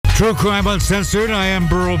True Crime Uncensored. I am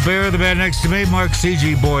Burl Bear. The man next to me, Mark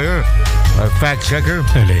C.G. Boyer, our fact checker.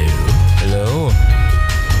 Hello. Hello.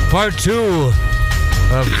 Part 2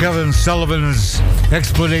 of Kevin Sullivan's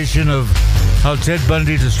explanation of how Ted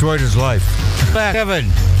Bundy destroyed his life. Back, Kevin.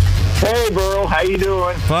 Hey, Burl. How you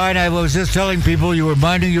doing? Fine. I was just telling people you were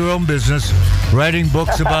minding your own business, writing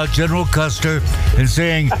books about General Custer, and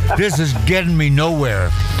saying, this is getting me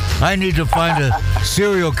nowhere. I need to find a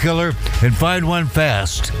serial killer and find one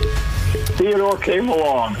fast. Theodore came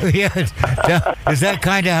along. Yeah, is that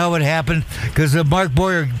kind of how it happened? Because Mark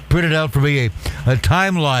Boyer printed out for me a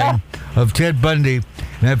timeline of Ted Bundy,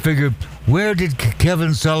 and I figured, where did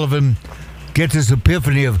Kevin Sullivan get this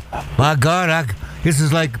epiphany of, my God, this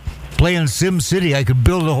is like playing Sim City. I could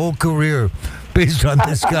build a whole career based on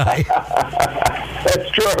this guy.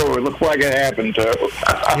 That's true. It looks like it happened, too.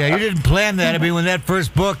 Yeah, you didn't plan that. I mean, when that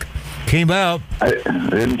first book came out. I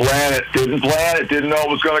didn't plan it. Didn't know it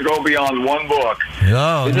was going to go beyond one book.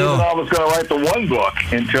 Oh, didn't know I was going to write the one book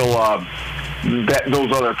until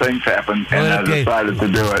those other things happened, and I decided to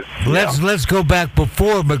do it. Let's go back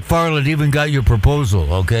before McFarlane even got your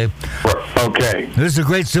proposal, okay? Okay. This is a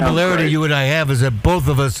great similarity you and I have, is that both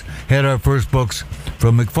of us had our first books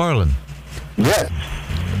from McFarlane. Yes.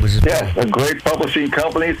 Yes, a great publishing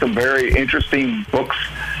company, some very interesting books.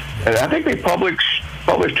 And I think they publish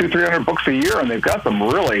 200-300 books a year, and they've got some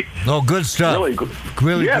really good stuff.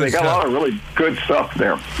 Really yeah, they got a lot of really good stuff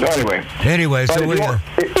there. So anyway, so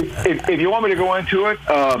if you want me to go into it,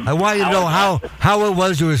 I want you to know how it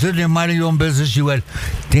was. You were sitting there minding your own business. You went,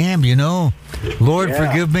 damn, Lord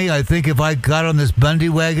forgive me. I think if I got on this Bundy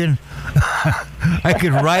wagon, I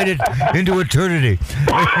could ride it into eternity.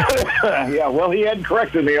 Yeah, well, he hadn't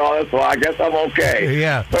corrected me on it, so I guess I'm okay.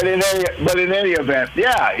 Yeah. But in any event,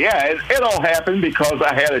 it all happened because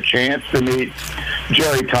I had a chance to meet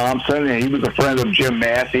Jerry Thompson, and he was a friend of Jim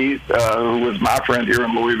Massey's, who was my friend here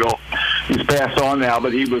in Louisville. He's passed on now,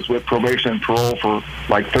 but he was with probation and parole for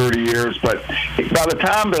like 30 years. But by the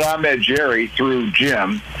time that I met Jerry through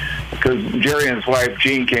Jim, because Jerry and his wife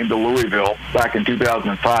Jean came to Louisville back in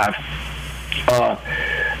 2005,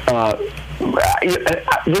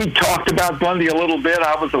 we talked about Bundy a little bit.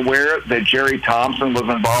 I was aware that Jerry Thompson was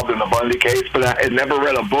involved in the Bundy case, but I had never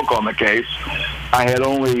read a book on the case. I had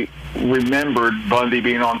only remembered Bundy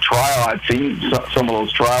being on trial. I'd seen some of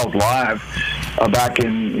those trials live back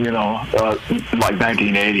in, like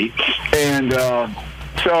 1980. And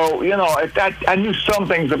so, I knew some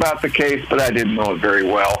things about the case, but I didn't know it very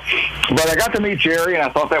well. But I got to meet Jerry, and I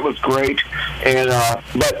thought that was great. And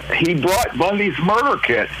but he brought Bundy's murder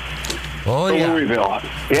kit to Louisville.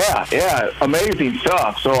 Yeah, amazing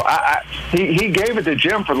stuff. So he gave it to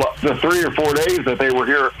Jim for the 3 or 4 days that they were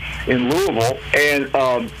here in Louisville. And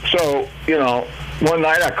so, one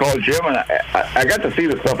night I called Jim, and I got to see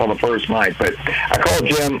the stuff on the first night, but I called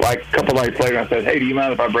Jim like a couple nights later, and I said, hey, do you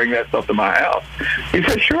mind if I bring that stuff to my house? He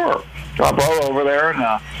said, sure. So I brought it over there, and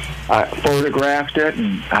I photographed it,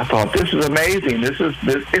 and I thought, this is amazing.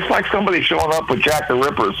 It's like somebody showing up with Jack the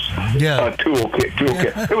Ripper's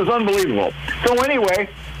toolkit. It was unbelievable. So anyway,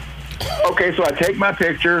 okay, so I take my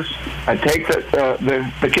pictures, I take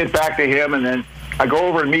the kit back to him, and then I go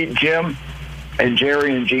over and meet Jim and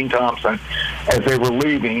Jerry and Jean Thompson as they were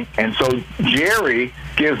leaving. And so Jerry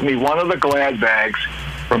gives me one of the Glad bags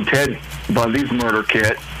from Ted Bundy's murder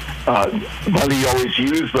kit. Bundy always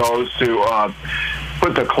used those to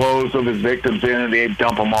put the clothes of his victims in, and they'd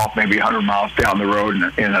dump them off maybe 100 miles down the road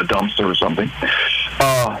in a dumpster or something.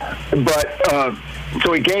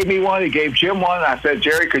 So he gave me one, he gave Jim one, and I said,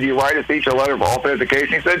 Jerry, could you write us each a letter of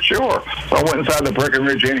authentication? He said, sure. So I went inside the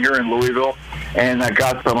Breckenridge Inn here in Louisville, and I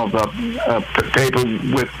got some of the paper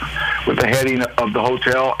with the heading of the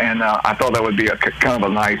hotel, and I thought that would be a kind of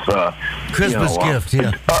a nice Christmas gift,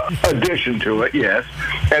 addition to it, yes.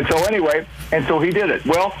 And so anyway, he did it.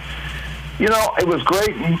 Well, it was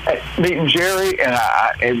great meeting Jerry, and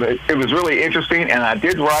it was really interesting, and I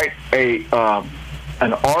did write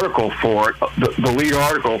an article for it, the lead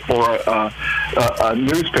article for a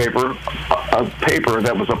newspaper, a paper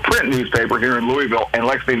that was a print newspaper here in Louisville and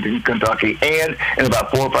Lexington, Kentucky, and in about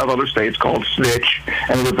 4 or 5 other states called Snitch,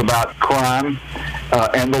 and it was about crime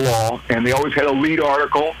and the law, and they always had a lead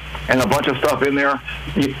article and a bunch of stuff in there,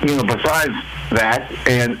 besides that,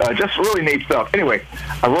 and just really neat stuff. Anyway,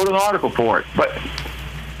 I wrote an article for it,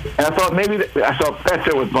 and I thought that's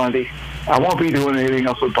it with Bundy. I won't be doing anything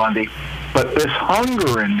else with Bundy. But this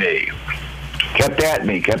hunger in me kept at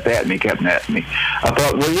me. I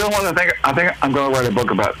thought, well, you know what? I think I'm going to write a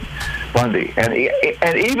book about Bundy. And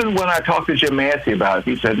even when I talked to Jim Massey about it,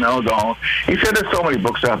 he said, no, don't. He said, there's so many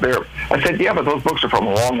books out there. I said, yeah, but those books are from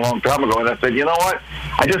a long, long time ago. And I said, you know what?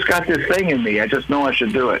 I just got this thing in me. I just know I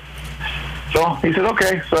should do it. So he said,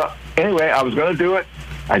 okay. So anyway, I was going to do it.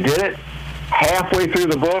 I did it. Halfway through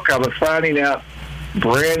the book, I was finding out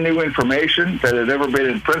brand new information that had never been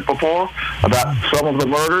in print before about some of the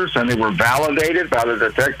murders, and they were validated by the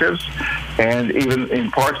detectives and even in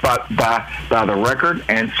parts by the record.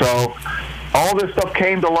 And so all this stuff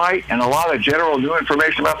came to light, and a lot of general new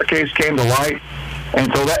information about the case came to light. And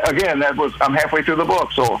so that, again, I'm halfway through the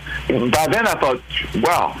book. So by then I thought,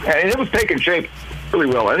 wow, and it was taking shape really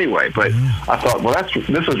well anyway, but I thought, well, this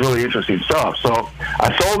is really interesting stuff. So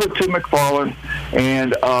I sold it to McFarland,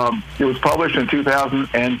 and it was published in 2009,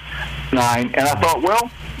 and I thought, well,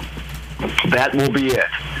 that will be it.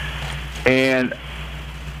 And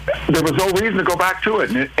there was no reason to go back to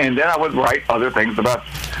it, and then I would write other things about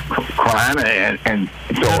crime and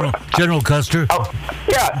so General Custer.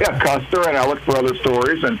 Yeah, Custer, and I looked for other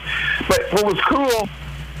stories. But what was cool,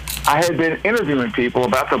 I had been interviewing people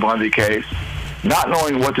about the Bundy case, not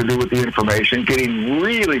knowing what to do with the information, getting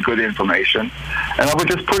really good information, and I would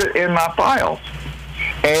just put it in my files.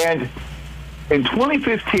 And in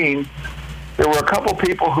 2015, there were a couple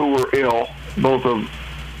people who were ill, both of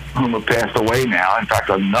whom have passed away now. In fact,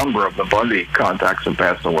 a number of the Bundy contacts have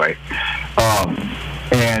passed away.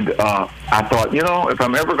 And I thought, you know, if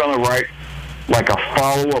I'm ever going to write like a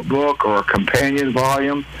follow-up book or a companion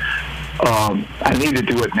volume, I need to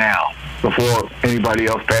do it now, before anybody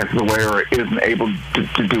else passes away or isn't able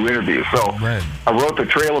to do interviews. So right. I wrote The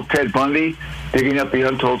Trail of Ted Bundy, Digging Up the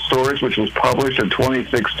Untold Stories, which was published in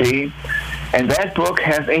 2016. And that book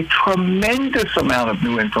has a tremendous amount of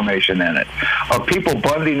new information in it, of people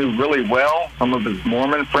Bundy knew really well, some of his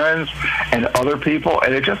Mormon friends and other people,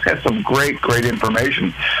 and it just has some great, great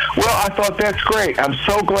information. Well, I thought, that's great. I'm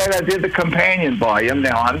so glad I did the companion volume.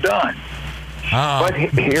 Now I'm done. But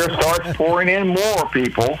here starts pouring in more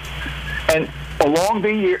people. And along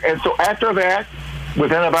the year, and so after that,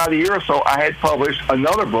 within about a year or so, I had published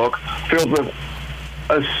another book filled with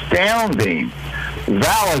astounding,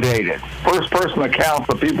 validated, first-person accounts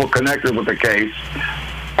of people connected with the case,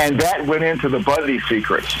 and that went into the Bundy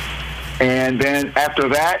secrets. And then after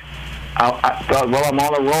that, I thought, well, I'm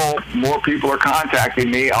on a roll. More people are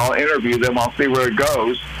contacting me. I'll interview them. I'll see where it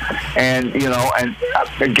goes. And, you know, and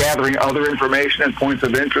gathering other information and points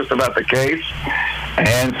of interest about the case.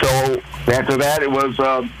 And so after that, it was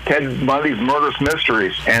Ted Bundy's Murderous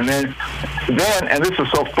Mysteries. And then, and this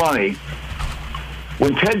is so funny,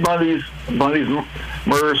 when Ted Bundy's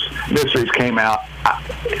Murderous Mysteries came out,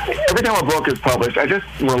 every time a book is published, I just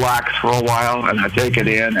relax for a while, and I take it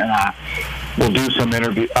in, and I will do some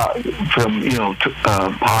interview from,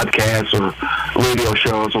 podcasts or radio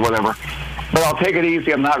shows or whatever. But I'll take it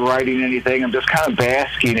easy. I'm not writing anything. I'm just kind of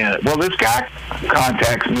basking in it. Well, this guy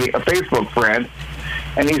contacts me, a Facebook friend,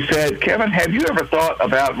 and he said, Kevin, have you ever thought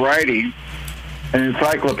about writing an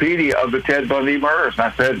encyclopedia of the Ted Bundy murders? And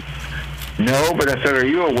I said, no, but I said, are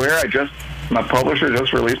you aware my publisher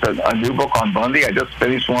just released a new book on Bundy. I just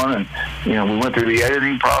finished one, and, we went through the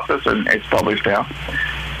editing process, and it's published now.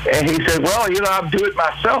 And he said, well, I'll do it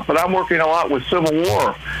myself, but I'm working a lot with Civil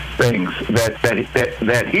War things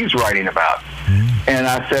that he's writing about. Mm-hmm. And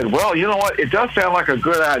I said, well, you know what? It does sound like a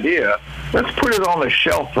good idea. Let's put it on the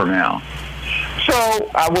shelf for now. So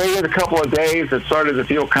I waited a couple of days. It started to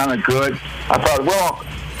feel kind of good. I thought, well,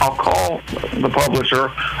 I'll call the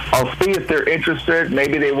publisher. I'll see if they're interested.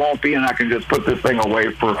 Maybe they won't be, and I can just put this thing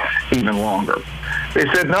away for even longer. They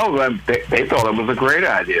said no. They thought it was a great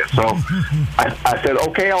idea. So I said,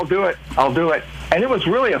 okay, I'll do it. And it was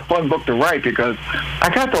really a fun book to write because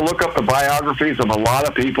I got to look up the biographies of a lot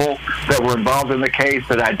of people that were involved in the case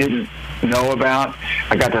that I didn't know about.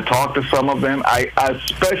 I got to talk to some of them. I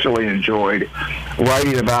especially enjoyed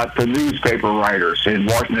writing about the newspaper writers in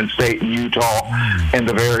Washington State and Utah and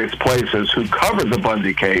the various places who covered the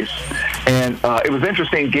Bundy case. And it was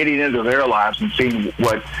interesting getting into their lives and seeing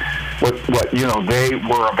what they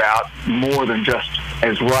were about more than just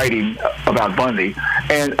as writing about Bundy.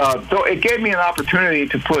 And so it gave me an opportunity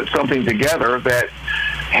to put something together that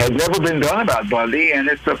had never been done about Bundy, and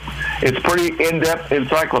it's pretty in-depth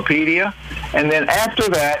encyclopedia. And then after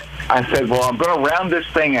that, I said, well, I'm going to round this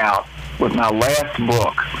thing out with my last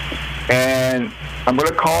book, and I'm going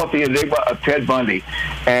to call it The Enigma of Ted Bundy.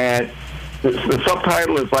 And the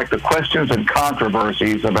subtitle is like The Questions and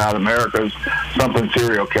Controversies About America's Something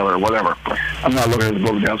Serial Killer, whatever. I'm not looking at the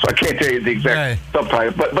book now, so I can't tell you the exact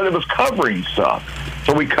subtitle, but it was covering stuff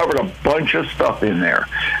So we covered a bunch of stuff in there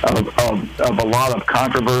of a lot of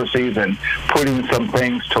controversies and putting some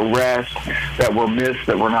things to rest that were missed,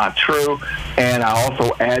 that were not true. And I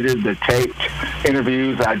also added the taped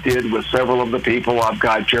interviews I did with several of the people. I've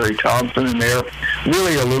got Jerry Thompson in there,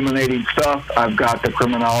 really illuminating stuff. I've got the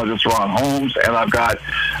criminologist Ron Holmes, and I've got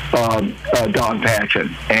Don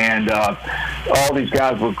Patchen. And all these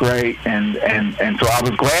guys were great. And so I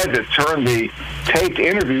was glad to turn the taped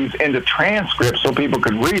interviews into transcripts so people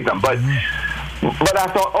could read them. But I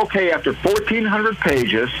thought, okay, after 1,400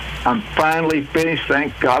 pages, I'm finally finished.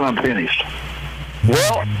 Thank God I'm finished.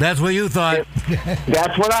 Well, that's what you thought.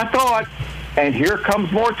 That's what I thought. And here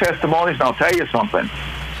comes more testimonies, and I'll tell you something.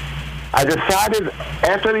 I decided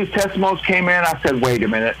after these testimonies came in, I said, wait a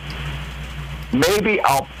minute. Maybe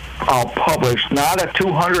I'll publish not a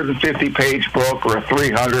 250-page book or a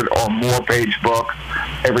 300 or more page book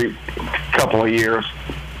every couple of years.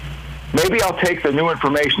 Maybe I'll take the new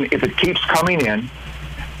information, if it keeps coming in,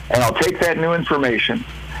 and I'll take that new information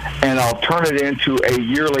and I'll turn it into a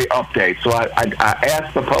yearly update. So I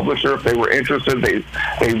asked the publisher if they were interested. They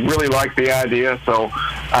really liked the idea. So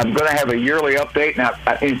I'm going to have a yearly update. Now,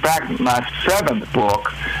 in fact, my 7th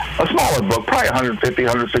book, a smaller book, probably 150,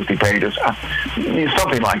 160 pages,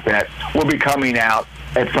 something like that, will be coming out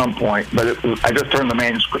at some point. But I just turned the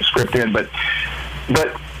manuscript in. But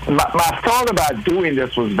my thought about doing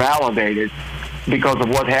this was validated because of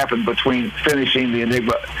what happened between finishing The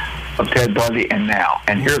Enigma of Ted Bundy and now.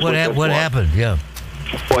 And here's what happened. Yeah.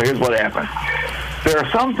 Well, here's what happened. There are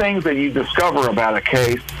some things that you discover about a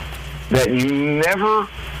case that you never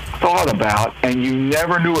thought about and you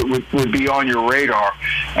never knew it would be on your radar.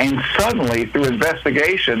 And suddenly, through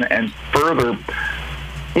investigation and further,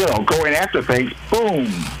 going after things, boom,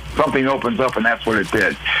 something opens up, and that's what it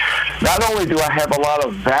did. Not only do I have a lot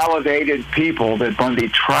of validated people that Bundy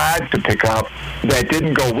tried to pick up that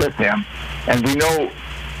didn't go with him, and we know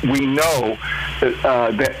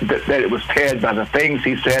that it was Ted by the things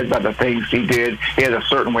he said, by the things he did. He had a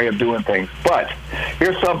certain way of doing things. But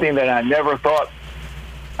here's something that I never thought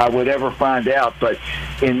I would ever find out. But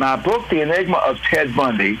in my book, The Enigma of Ted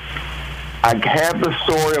Bundy, I have the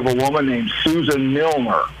story of a woman named Susan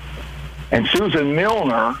Milner. And Susan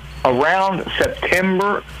Milner, around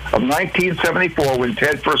September of 1974, when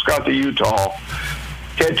Ted first got to Utah,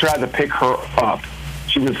 Ted tried to pick her up.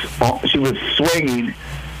 She was swinging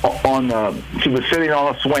she was sitting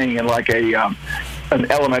on a swing in like an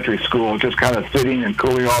elementary school, just kind of sitting and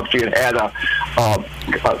cooling off. She had a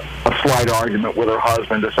slight argument with her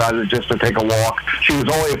husband, decided just to take a walk. She was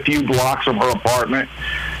only a few blocks from her apartment.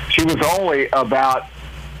 She was only about,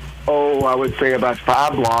 I would say about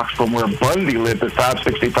 5 blocks from where Bundy lived at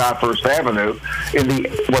 565 First Avenue in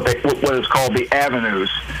what is called the Avenues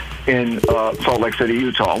in Salt Lake City,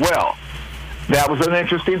 Utah. Well, that was an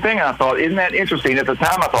interesting thing. I thought, isn't that interesting? At the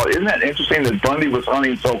time, I thought, isn't that interesting that Bundy was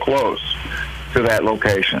hunting so close to that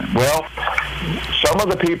location? Well, some of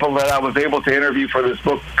the people that I was able to interview for this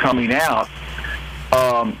book coming out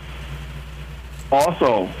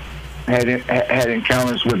also had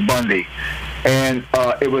encounters with Bundy. And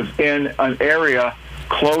it was in an area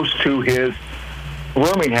close to his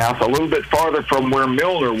rooming house, a little bit farther from where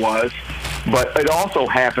Milner was. But it also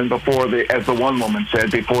happened as the one woman said,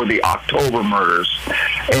 before the October murders.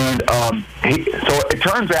 And so it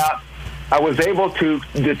turns out I was able to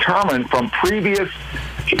determine from previous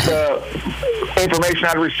information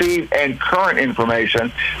I'd received and current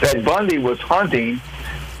information that Bundy was hunting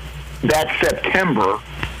that September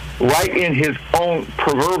right in his own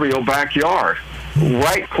proverbial backyard,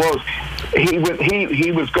 right close. He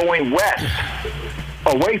was going west,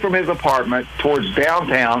 away from his apartment towards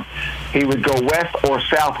downtown. He would go west or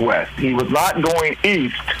southwest. He was not going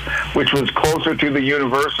east, which was closer to the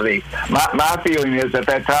university. My feeling is at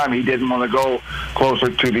that time he didn't want to go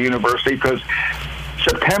closer to the university because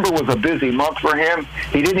September was a busy month for him.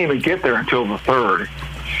 He didn't even get there until the 3rd.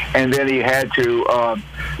 And then he had to,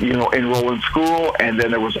 enroll in school, and then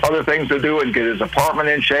there was other things to do and get his apartment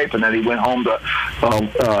in shape, and then he went home to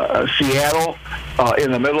Seattle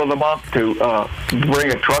in the middle of the month to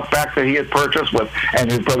bring a truck back that he had purchased and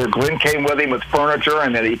his brother Glenn came with him with furniture,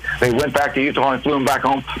 and then they went back to Utah and flew him back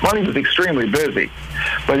home. Bundy was extremely busy.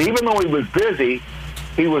 But even though he was busy,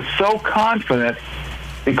 he was so confident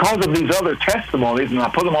because of these other testimonies, and I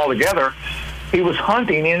put them all together, he was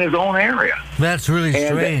hunting in his own area. That's really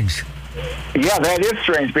strange. Yeah, that is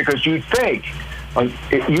strange because you would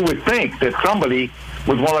think that somebody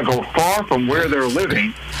would want to go far from where they're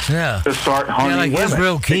living to start hunting like women.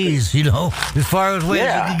 Israel Keys, as far away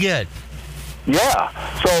as you can get. Yeah.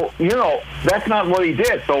 So, that's not what he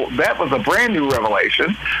did. So that was a brand new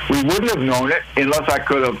revelation. We wouldn't have known it unless I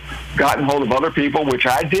could have gotten hold of other people, which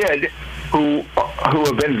I did, who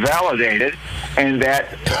have been validated, and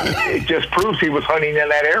that it just proves he was hunting in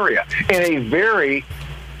that area in a very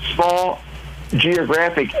small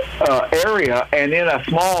geographic area and in a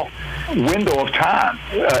small window of time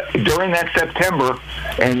during that September,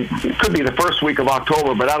 and it could be the first week of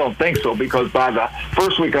October, but I don't think so, because by the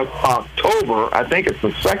first week of October, I think it's the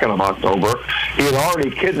 2nd of October, he had already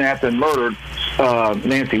kidnapped and murdered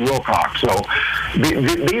Nancy Wilcox. So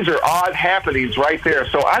these are odd happenings right there.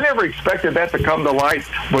 So I never expected that to come to light,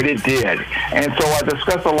 but it did. And so I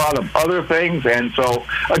discussed a lot of other things. And so,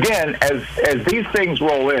 again, as these things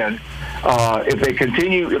roll in, if they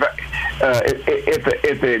continue,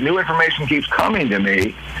 if the new information keeps coming to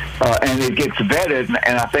me, and it gets vetted,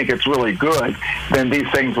 and I think it's really good, then these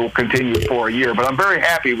things will continue for a year. But I'm very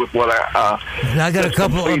happy with what I got a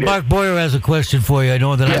couple. Mark Boyer has a question for you. I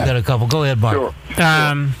know that I've got a couple. Go ahead, Mark.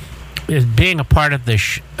 Sure. Being a part of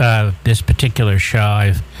this this particular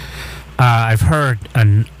show, I've heard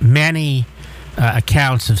many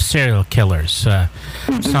accounts of serial killers.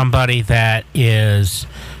 Somebody that is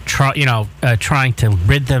trying to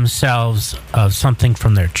rid themselves of something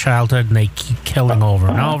from their childhood, and they keep killing over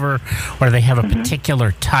and over, or they have a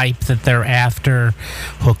particular type that they're after,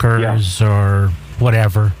 hookers or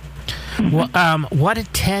whatever. What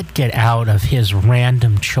did Ted get out of his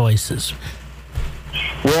random choices?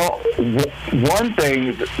 Well, one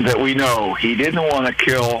thing that we know, he didn't want to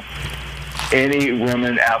kill any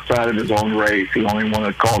women outside of his own race. He only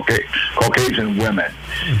wanted Caucasian women.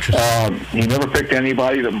 He never picked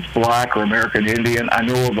anybody that was black or American Indian. I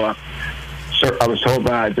know I was told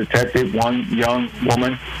by a detective, one young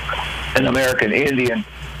woman, an American Indian,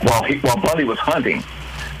 while Bundy was hunting,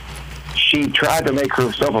 she tried to make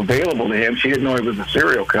herself available to him. She didn't know he was a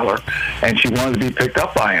serial killer, and she wanted to be picked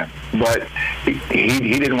up by him. But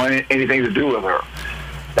he didn't want anything to do with her.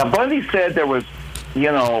 Now, Bundy said there was,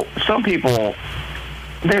 some people,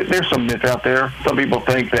 there's some myth out there. Some people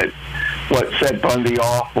think that what set Bundy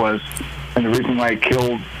off was, and the reason why he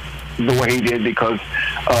killed the way he did, because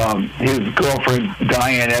his girlfriend,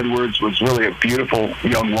 Diane Edwards, was really a beautiful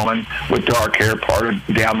young woman with dark hair parted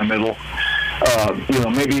down the middle.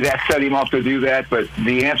 Maybe that set him off to do that, but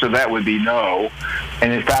the answer to that would be no.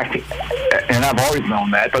 And in fact, and I've always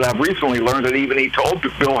known that, but I've recently learned that even he told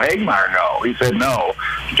Bill Hagmaier no. He said no.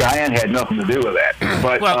 Diane had nothing to do with that.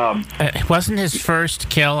 But wasn't his first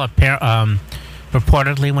kill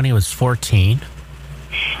reportedly when he was 14?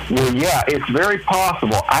 Well, yeah, it's very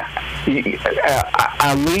possible.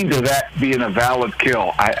 I lean to that being a valid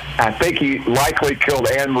kill. I think he likely killed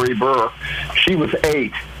Anne Marie Burr. She was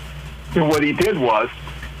 8. And what he did was,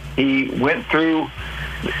 he went through,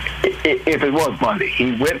 if it was Bundy,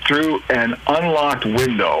 he went through an unlocked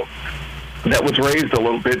window that was raised a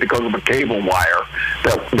little bit because of a cable wire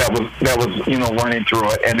that was running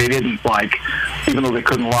through it, and they didn't even though they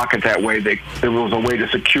couldn't lock it that way, there was a way to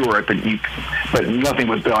secure it, but nothing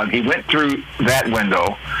was done. He went through that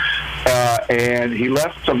window, and he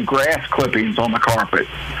left some grass clippings on the carpet.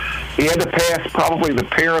 He had to pass probably the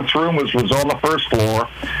parents' room, which was on the first floor.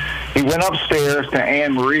 He went upstairs to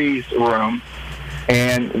Anne Marie's room,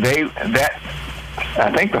 and I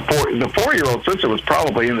think the 4-year-old sister was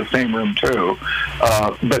probably in the same room too,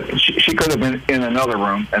 but she could have been in another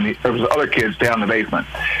room, and there was other kids down in the basement.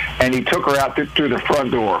 And he took her out through the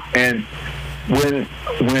front door. And when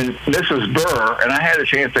Mrs. Burr, and I had a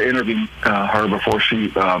chance to interview her before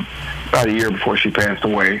about a year before she passed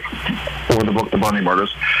away for the book The Bundy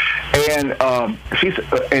Murders, and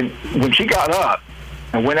and when she got up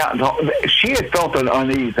and went out and talked, she had felt an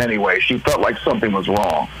unease anyway. She felt like something was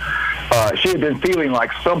wrong. She had been feeling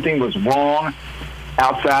like something was wrong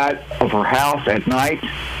outside of her house at night.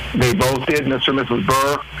 They both did, Mr. and Mrs.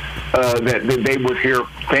 Burr, that they would hear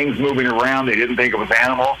things moving around. They didn't think it was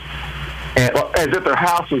animals, and, as if their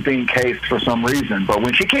house was being cased for some reason. But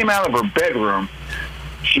when she came out of her bedroom,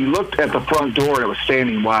 she looked at the front door, and it was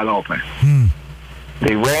standing wide open.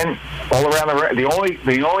 They ran all around the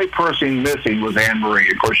only person missing was Anne Marie.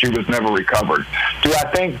 Of course, she was never recovered. Do I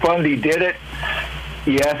think Bundy did it?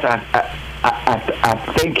 Yes,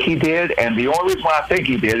 I think he did, and the only reason why I think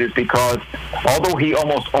he did is because although he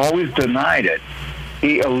almost always denied it,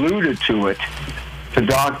 he alluded to it to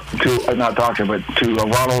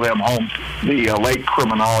Ronald M. Holmes, the late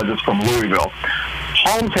criminologist from Louisville.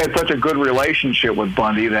 Holmes had such a good relationship with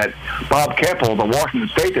Bundy that Bob Keppel, the Washington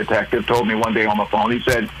State detective, told me one day on the phone. He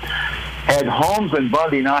said, had Holmes and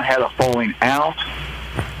Bundy not had a falling out,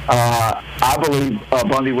 I believe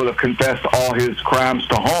Bundy would have confessed all his crimes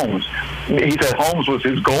to Holmes. He said Holmes was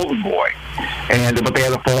his golden boy, but they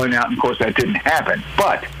had a falling out, and of course that didn't happen.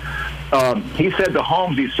 But he said to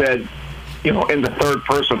Holmes, he said, in the third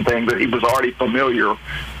person thing, that he was already familiar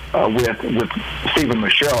with Stephen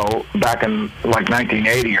Michaud back in like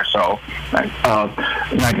 1980 or so,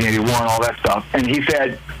 1981, all that stuff. And he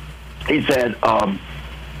said.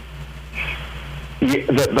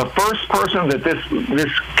 The first person that this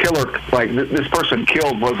killer, this person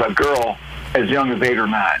killed, was a girl as young as 8 or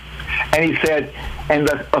 9, and he said, and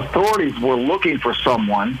the authorities were looking for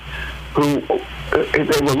someone who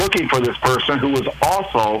they were looking for this person who was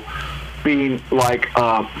also being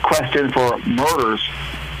questioned for murders,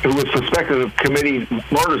 who was suspected of committing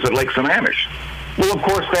murders at Lake Sammamish. Well, of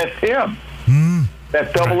course, that's him.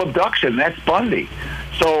 That double abduction. That's Bundy.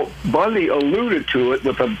 So Bundy alluded to it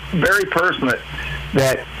with the very person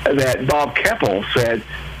that Bob Keppel said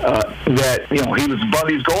that he was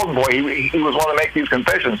Bundy's golden boy. He was one to make these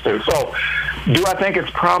confessions to. So, do I think it's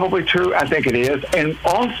probably true? I think it is. And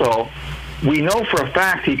also, we know for a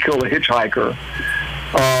fact he killed a hitchhiker.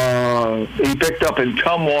 He picked up in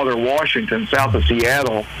Tumwater, Washington, south of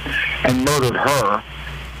Seattle, and murdered her.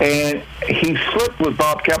 And he slipped with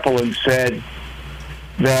Bob Keppel and said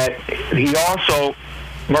that he also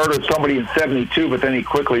murdered somebody in 1972, but then he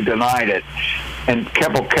quickly denied it. And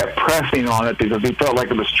Keppel kept pressing on it because he felt like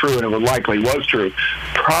it was true, and it likely was true.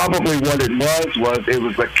 Probably what it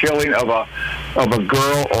was the killing of a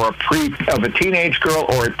girl, or of a teenage girl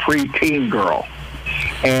or a preteen girl.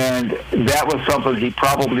 And that was something he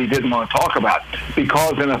probably didn't want to talk about,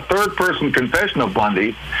 because in a third-person confession of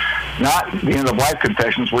Bundy, not the end-of-life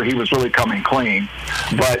confessions where he was really coming clean,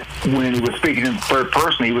 but when he was speaking in the third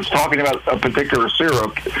person, he was talking about a particular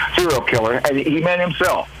serial killer, and he meant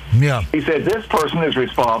himself. Yeah. He said this person is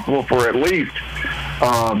responsible for at least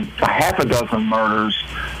a half a dozen murders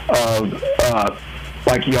of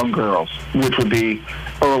young girls, which would be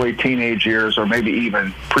early teenage years or maybe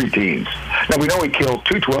even preteens. Now, we know he killed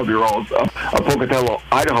 2 12-year-olds of Pocatello,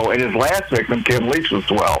 Idaho, and his last victim, Kim Leach, was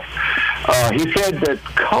 12. He said that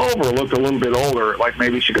Culver looked a little bit older, like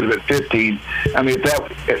maybe she could have been 15. I mean, as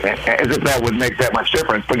if that would make that much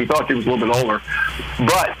difference, but he thought she was a little bit older.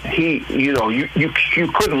 But he, you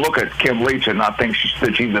couldn't look at Kim Leach and not think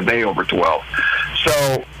that she's a day over 12.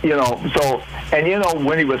 So,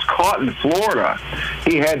 when he was caught in Florida,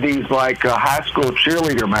 he had these high school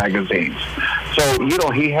cheerleader magazines.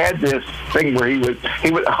 So, he had this thing where he would,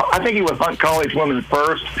 I think he would hunt college women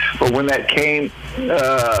first, but when that came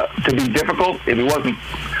to be difficult, if he wasn't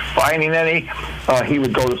finding any, he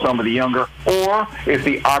would go to somebody younger, or if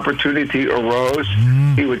the opportunity arose,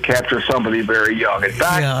 he would capture somebody very young. In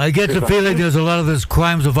fact, I get the feeling there's a lot of this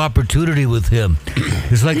crimes of opportunity with him.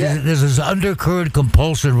 It's like there's this undercurrent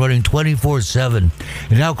compulsion running 24/7,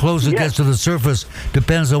 and how close it gets to the surface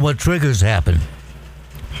depends on what triggers happen.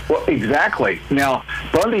 Well, exactly. Now,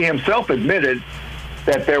 Bundy himself admitted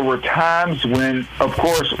that there were times when, of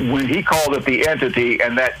course, when he called it the entity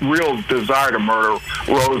and that real desire to murder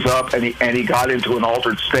rose up and he got into an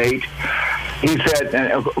altered state, he said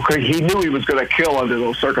he knew he was going to kill under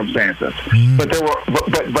those circumstances. But there were,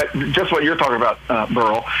 but just what you're talking about,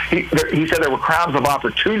 Burl, he said there were crimes of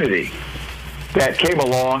opportunity that came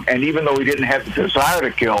along, and even though he didn't have the desire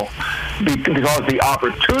to kill, because the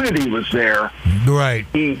opportunity was there, right?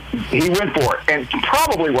 He went for it. And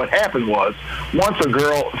probably what happened was, once a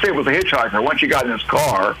girl, say it was a hitchhiker, once she got in his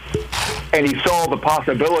car, and he saw the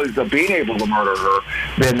possibilities of being able to murder her,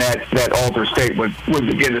 then that altered state would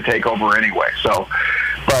begin to take over anyway. So,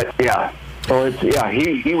 but yeah. So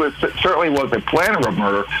he was certainly was a planner of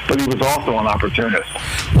murder, but he was also an opportunist.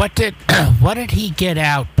 What did he get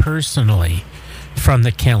out personally from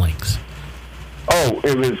the killings? Oh,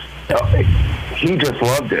 it was he just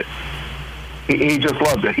loved it. He just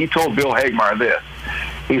loved it. He told Bill Hagmaier this.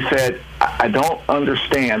 He said, "I don't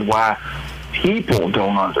understand why people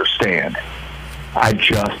don't understand. I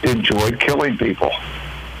just enjoyed killing people."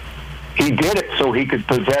 He did it so he could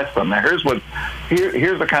possess them. Now, here's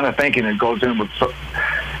the kind of thinking that goes in with,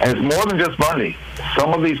 and it's more than just Bundy.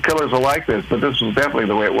 Some of these killers are like this, but this was definitely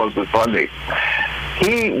the way it was with Bundy.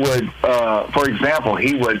 He would, for example,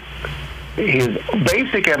 his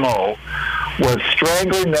basic MO was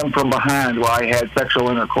strangling them from behind while he had sexual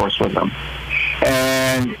intercourse with them.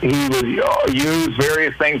 And he would use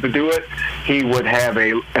various things to do it. He would have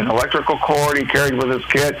an electrical cord he carried with his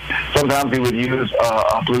kit. Sometimes he would use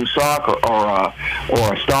a blue sock or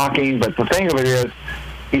a stocking. But the thing of it is,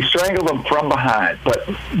 he strangled them from behind.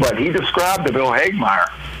 But he described to Bill Hagmaier,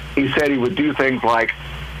 he said he would do things like,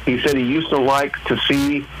 he said he used to like to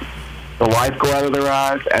see the life go out of their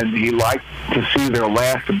eyes, and he liked to see their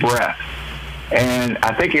last breath. And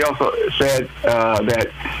I think he also said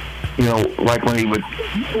that, like when he would,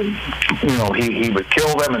 he would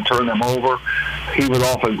kill them and turn them over, he would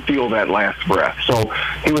often feel that last breath. So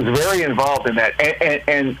he was very involved in that.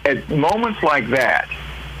 And at moments like that,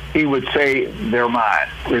 he would say, they're mine.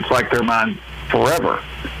 It's like they're mine forever.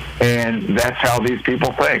 And that's how these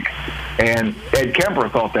people think. And Ed Kemper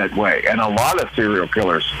thought that way. And a lot of serial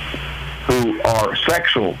killers who are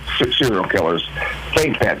sexual serial killers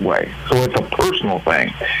think that way. So it's a personal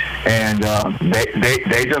thing. And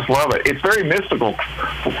they just love it. It's very mystical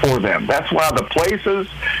for them. That's why the places,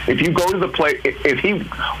 if you go to the place, if he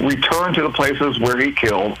returned to the places where he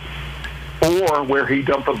killed or where he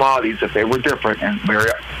dumped the bodies, if they were different, and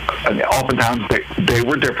oftentimes they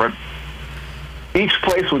were different, each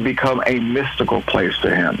place would become a mystical place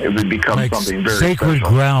to him. It would become like something very sacred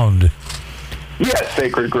special. Ground. Yes,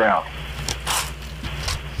 sacred ground.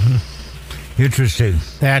 Interesting.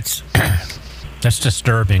 That's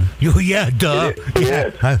disturbing. Yeah, duh.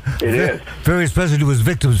 It is. Very especially to his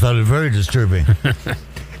victims found it very disturbing.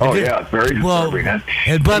 It's very disturbing.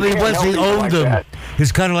 And Bobby, once he owned them,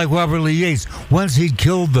 it's kind of like Robert Lee Yates. Once he'd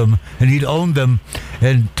killed them and he'd owned them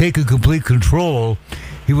and taken complete control,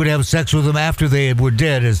 he would have sex with them after they were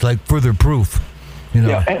dead as like further proof.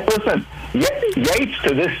 Yeah, and listen, Yates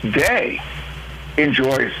to this day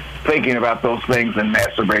enjoys thinking about those things and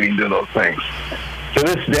masturbating to those things. To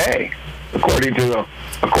this day, according to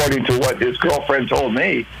what his girlfriend told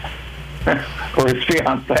me, or his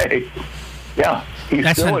fiance, he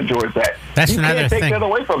still enjoys that. That's you another can't take thing. that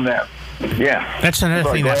away from them. Yeah. That's another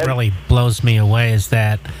Sorry, thing go that ahead. really blows me away is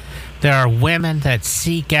that there are women that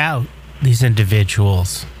seek out these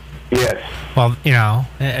individuals. Yes. Well,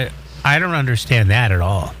 I don't understand that at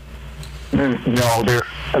all. No,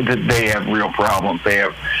 they have real problems.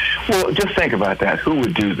 Well, just think about that. Who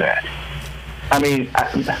would do that? I mean,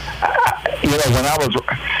 when I was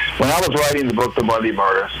writing the book, The Bundy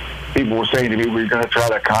Murders, people were saying to me, we're going to try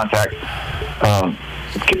to contact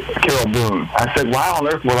Carol Boone. I said, why on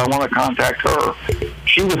earth would I want to contact her?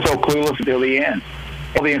 She was so clueless until the end.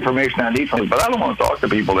 All the information I need from her, but I don't want to talk to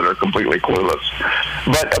people that are completely clueless.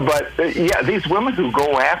 But these women who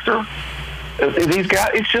go after these guys,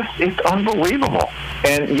 it's unbelievable.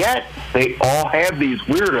 And yet they all have these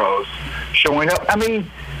weirdos showing up. I mean,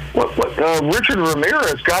 Richard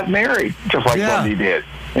Ramirez got married just like Bundy did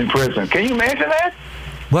in prison. Can you imagine that?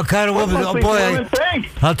 What kind of woman? Oh boy,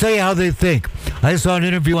 I'll tell you how they think. I saw an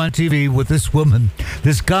interview on TV with this woman.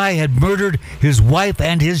 This guy had murdered his wife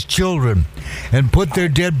and his children and put their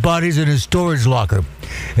dead bodies in his storage locker.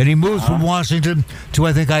 And he moves from Washington to,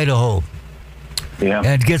 I think, Idaho. Yeah.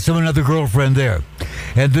 And gets him another girlfriend there.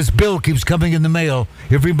 And this bill keeps coming in the mail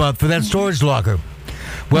every month for that storage locker.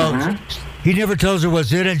 Well, he never tells her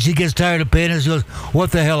what's in it, and she gets tired of paying it. She goes,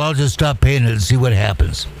 what the hell, I'll just stop paying it and see what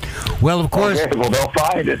happens. Well, of course. Okay, well, they'll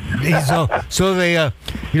find it. So they,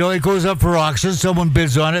 it goes up for auction. Someone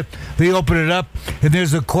bids on it. They open it up, and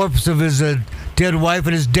there's a corpse of his dead wife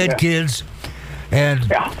and his dead kids.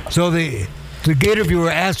 And so the interviewer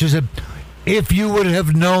asked her, said, if you would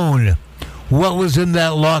have known what was in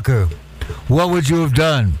that locker, what would you have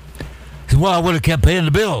done? He said, well, I would have kept paying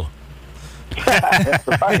the bill. That's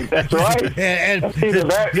right.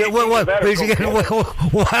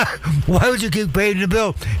 Why would you keep paying the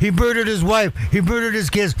bill? He murdered his wife. He murdered his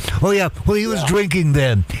kids. Oh, yeah. Well, he was drinking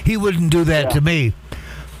then. He wouldn't do that to me.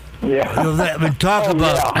 Yeah. Talk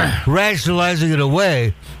about rationalizing it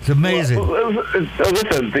away. It's amazing.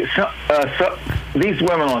 Listen, these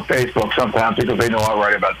women on Facebook sometimes, because they know I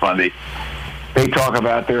write about Bundy, they talk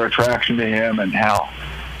about their attraction to him and how,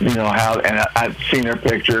 and I've seen their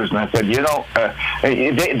pictures, and I said,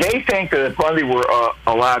 they think that if Bundy were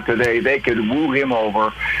alive today, they could woo him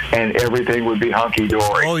over and everything would be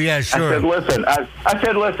hunky-dory. Oh, yeah, sure. I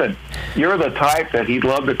said, listen, you're the type that he'd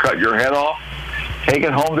love to cut your head off, take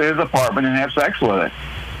it home to his apartment and have sex with it.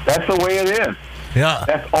 That's the way it is. Yeah.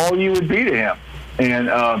 That's all you would be to him. And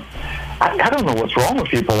I don't know what's wrong with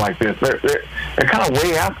people like this. They're kind of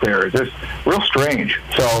way out there. It's just real strange.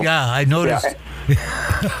 So yeah, I noticed.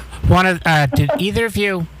 Did either of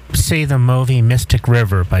you see the movie Mystic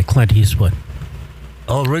River by Clint Eastwood?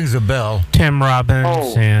 Oh, rings a bell. Tim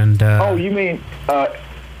Robbins and... you mean...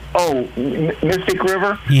 Mystic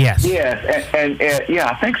River? Yes. Yes, and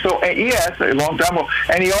I think so. Yes, a long time ago.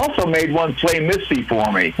 And he also made one Play Misty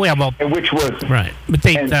for me. Well, which was... Right. But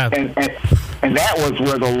they... And that was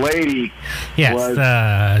where the lady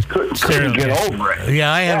couldn't get over it.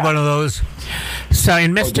 Yeah, I had one of those. So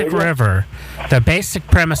in Mystic River, the basic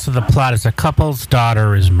premise of the plot is a couple's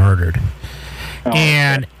daughter is murdered.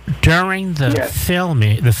 And during the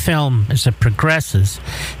film as it progresses,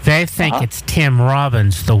 they think it's Tim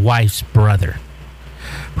Robbins, the wife's brother,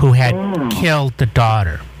 who had killed the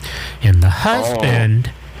daughter. And the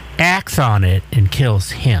husband acts on it and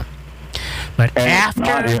kills him. But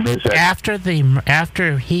after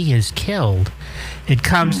he is killed, it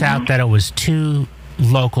comes out that it was two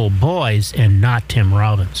local boys and not Tim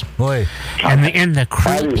Robbins. Boy. And in the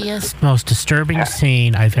creepiest, most disturbing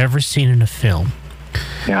scene I've ever seen in a film,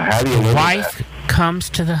 the wife comes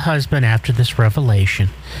to the husband after this revelation,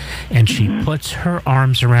 and she puts her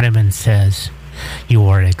arms around him and says, "You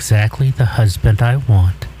are exactly the husband I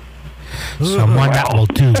want. Someone that will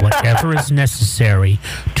do whatever is necessary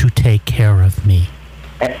to take care of me."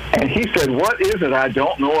 And he said, "What is it I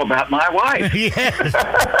don't know about my wife?"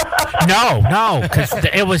 No, because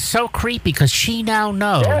it was so creepy, because she now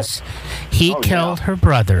knows he killed her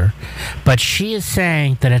brother, but she is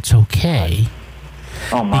saying that it's okay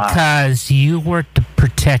because you were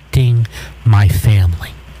protecting my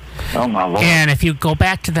family. Oh, my Lord. And if you go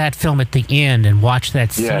back to that film at the end and watch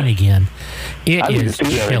that scene again, it is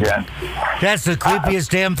chilling. That's the creepiest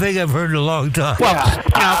damn thing I've heard in a long time.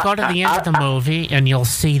 Well, go to the end of the movie and you'll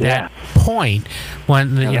see that point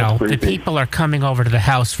when the people are coming over to the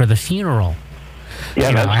house for the funeral. Yeah,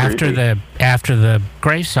 after the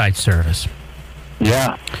graveside service.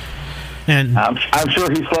 Yeah. And I'm sure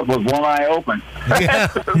he slept with one eye open.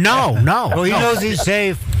 No. Well, he knows he's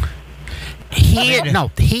safe.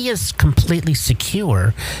 He is completely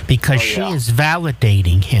secure because she is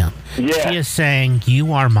validating him. Yeah. She is saying,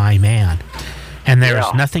 "You are my man, and there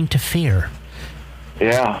is nothing to fear."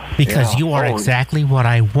 Yeah. Because you are exactly what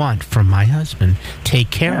I want from my husband. Take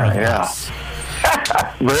care of us.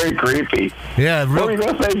 Very creepy. Yeah. What were you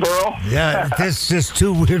going to say, Burl? Yeah, this is just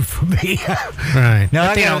too weird for me. Right.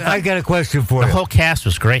 Now, I got a question for you. The whole cast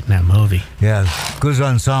was great in that movie. Yeah, good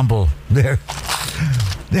ensemble there.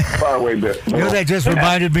 Far away bit. You know, that just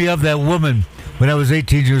reminded me of that woman when I was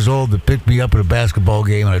 18 years old that picked me up at a basketball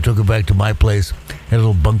game, and I took her back to my place. Had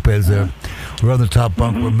little bunk beds there. We're on the top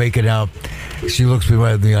bunk. We're making out. She looks me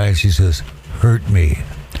right in the eye and she says, "Hurt me.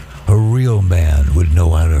 A real man would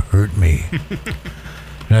know how to hurt me."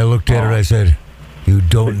 And I looked at her and I said, "You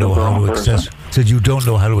don't know how to you don't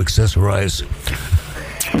know how to accessorize."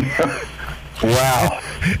 Wow.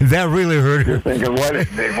 That really hurt her. You're thinking, what did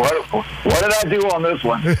I do on this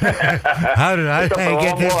one? How did I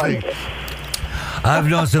get this thing? I've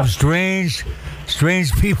known some strange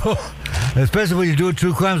people, especially when you do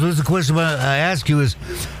true crime. So this is the question I ask you is,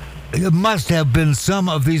 it must have been some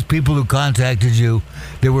of these people who contacted you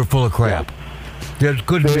that were full of crap. They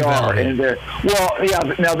couldn't be validated.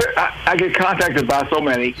 Now I get contacted by so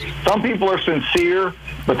many. Some people are sincere,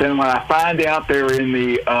 but then when I find out they're in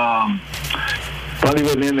the Bundy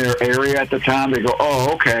wasn't in their area at the time, they go,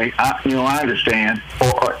 "Oh, okay, I understand."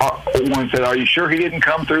 Or one said, "Are you sure he didn't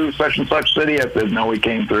come through such and such city?" I said, "No, he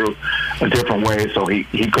came through a different way, so he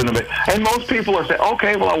couldn't have been." And most people are saying,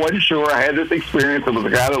 "Okay, well, I wasn't sure. I had this experience. It was a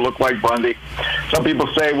guy that looked like Bundy." Some people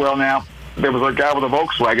say, "Well, now there was a guy with a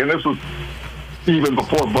Volkswagen." This was even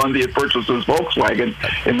before Bundy had purchased his Volkswagen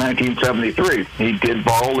in 1973. He did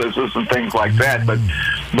borrow business and things like that, but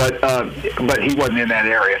he wasn't in that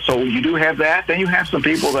area. So you do have that. Then you have some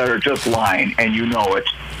people that are just lying, and you know it.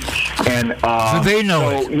 And so they know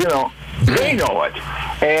it. They know it.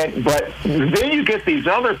 But then you get these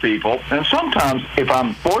other people, and sometimes, if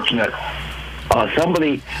I'm fortunate,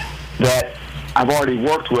 somebody that I've already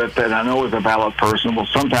worked with that I know is a valid person will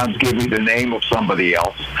sometimes give me the name of somebody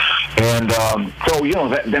else. And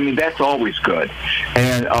that's always good.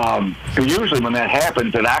 And usually when that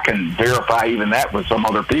happens, then I can verify even that with some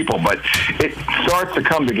other people. But it starts to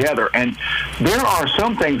come together. And there are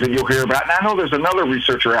some things that you'll hear about. And I know there's another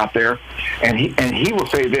researcher out there, and he will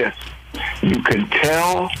say this: you can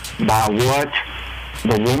tell by what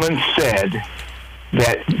the woman said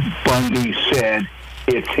that Bundy said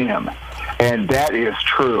it's him. And that is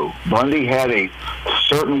true. Bundy had a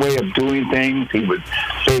certain way of doing things. He would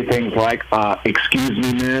say things like, "Excuse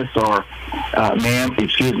me, miss," or "Ma'am,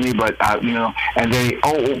 excuse me, but," and then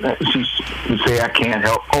he'd say, "I can't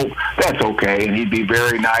help." "Oh, that's okay." And he'd be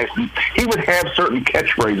very nice. And he would have certain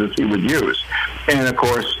catchphrases he would use. And, of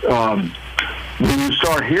course, when you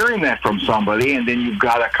start hearing that from somebody, and then you've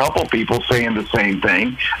got a couple people saying the same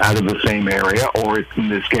thing out of the same area, or in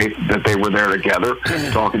this case, that they were there together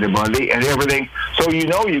talking to Bundy and everything. So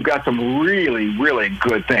you've got some really, really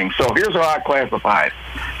good things. So here's how I classify it.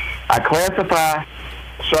 I classify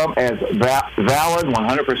some as valid,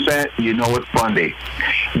 100%, it's Bundy.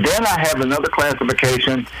 Then I have another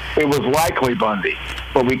classification. It was likely Bundy,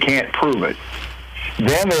 but we can't prove it.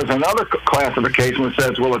 Then there's another classification which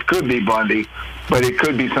says, well, it could be Bundy, but it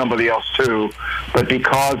could be somebody else too. But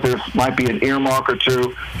because there might be an earmark or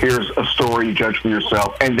two, here's a story, you judge for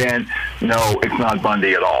yourself. And then, no, it's not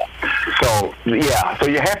Bundy at all. So, yeah, so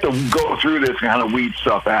you have to go through this and kind of weed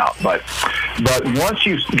stuff out. But once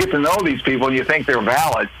you get to know these people and you think they're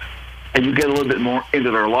valid, and you get a little bit more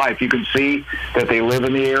into their life, you can see that they live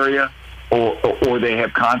in the area, or they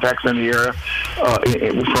have contacts in the area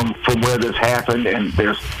from where this happened, and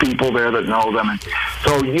there's people there that know them. And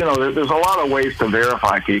so, there's a lot of ways to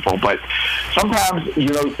verify people, but sometimes,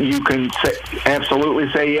 you can absolutely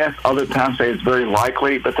say yes, other times say it's very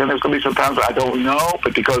likely, but then there's going to be some times I don't know,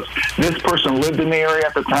 but because this person lived in the area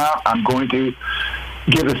at the time, I'm going to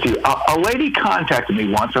give this to you. A lady contacted me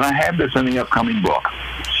once, and I have this in the upcoming book.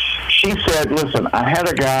 She said, listen, I had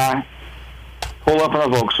a guy pull up in a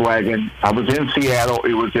Volkswagen. I was in Seattle.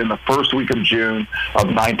 It was in the first week of June of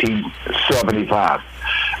 1975.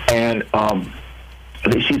 And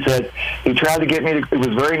she said, he tried to get me to, it was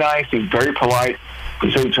very nice. He was very polite. He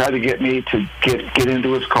said he tried to get me to get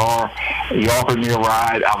into his car. He offered me a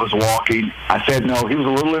ride. I was walking. I said no. He was a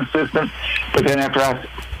little insistent. But then after I,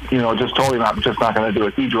 just told him I'm just not going to do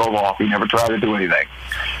it, he drove off. He never tried to do anything.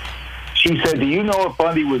 She said, do you know if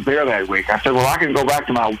Bundy was there that week? I said, well, I can go back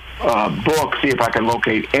to my book, see if I can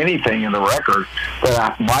locate anything in the record that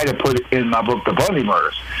I might have put in my book, The Bundy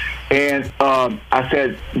Murders. And I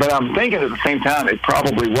said, but I'm thinking at the same time it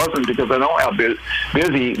probably wasn't, because I know how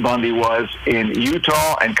busy Bundy was in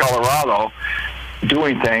Utah and Colorado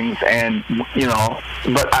doing things, and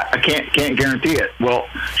but I can't guarantee it. Well,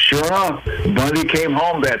 sure enough, Bundy came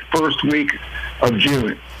home that first week of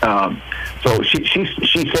June. So she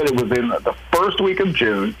said it was in the first week of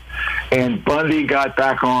June, and Bundy got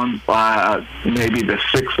back on maybe the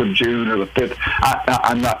 6th of June or the 5th.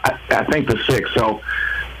 I think the 6th. So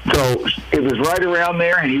it was right around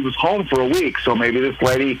there, and he was home for a week. So maybe this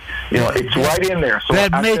lady, it's right in there. So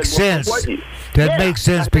that makes sense. That makes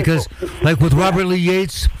sense because, like with Robert Lee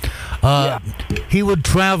Yates, he would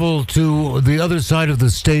travel to the other side of the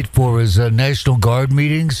state for his National Guard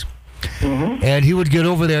meetings. Mm-hmm. And he would get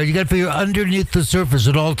over there. You got to figure underneath the surface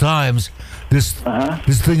at all times, this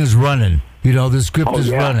thing is running. The script is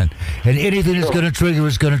running. And anything that's going to trigger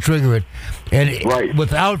is going to trigger it. And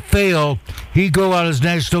without fail, he'd go out as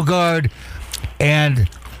National Guard and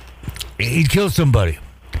he'd kill somebody.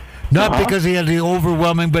 Not because he had the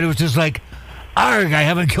overwhelming, but it was just like, arg, I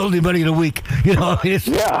haven't killed anybody in a week. Sure.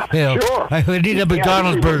 I need a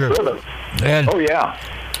McDonald's burger. And,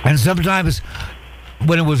 and sometimes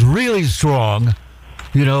when it was really strong,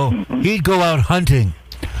 he'd go out hunting.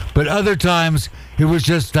 But other times, it was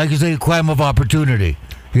just, like you say, a crime of opportunity.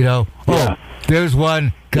 There's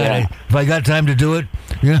one. If I got time to do it,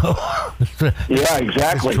 Yeah,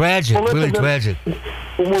 exactly. It's tragic, really tragic.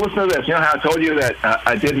 Well, listen to this. You know how I told you that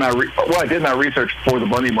I did my research for the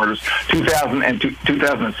Bundy murders,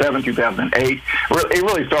 2007, 2008. It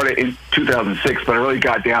really started in 2006, but I really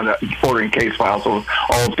got down to ordering case files. So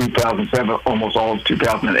all of 2007, almost all of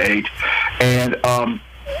 2008, and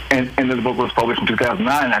then the book was published in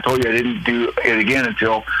 2009. And I told you I didn't do it again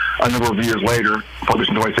until a number of years later, published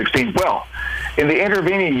in 2016. Well, in the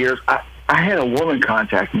intervening years, I had a woman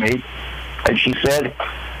contact me, and she said,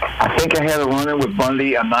 I think I had a run-in with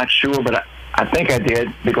Bundy. I'm not sure, but I think I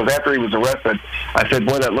did, because after he was arrested, I said,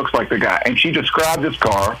 boy, that looks like the guy. And she described his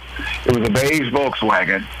car. It was a beige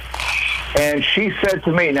Volkswagen. And she said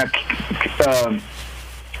to me, now,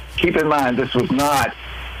 keep in mind, this was not,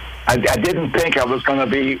 I didn't think I was going to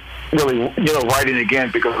be really, writing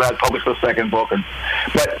again, because I had published the second book.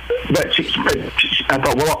 But I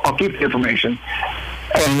thought, well, I'll keep the information.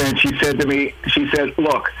 And then she said to me,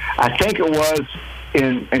 look, I think it was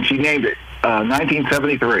and she named it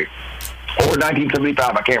 1973 or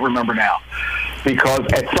 1975. I can't remember now, because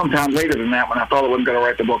at some time later than that, when I thought I wasn't going to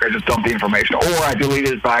write the book, I just dumped the information, or I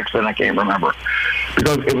deleted it by accident. I can't remember,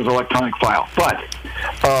 because it was an electronic file. But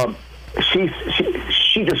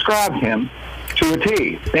she described him to a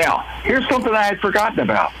T. Now, here's something I had forgotten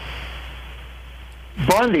about.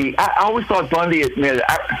 Bundy, I always thought Bundy admitted,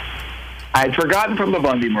 I had forgotten from the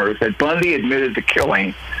Bundy murders that Bundy admitted to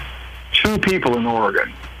killing 2 people in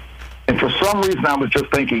Oregon. And for some reason, I was just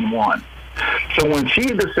thinking 1. So when she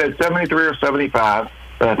either said 73 or 75,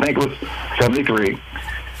 but I think it was 73,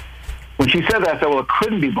 when she said that, I said, well, it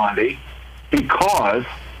couldn't be Bundy, because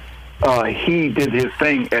he did his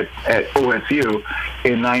thing at OSU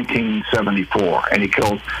in 1974, and he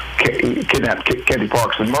kidnapped Kathy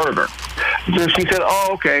Parks and murdered her. So she said, oh,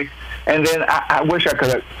 okay. And then I wish I could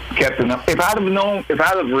have kept enough. If I'd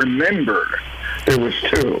have remembered there was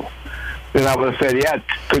 2, then I would have said, yeah, it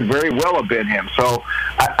could very well have been him. So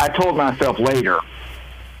I told myself later,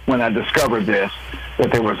 when I discovered this,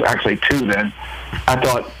 that there was actually two then, I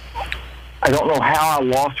thought, I don't know how I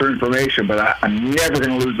lost her information, but I'm never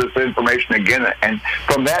going to lose this information again. And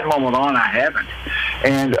from that moment on, I haven't.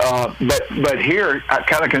 And but here, I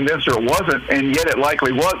kind of convinced her it wasn't, and yet it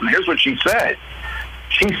likely was. And here's what she said.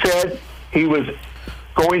 She said he was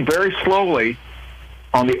going very slowly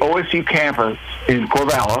on the OSU campus in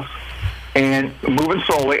Corvallis and moving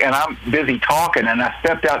slowly, and I'm busy talking, and I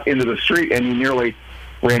stepped out into the street, and he nearly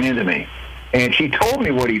ran into me. And she told me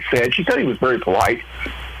what he said. She said he was very polite.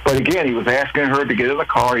 But again, he was asking her to get in the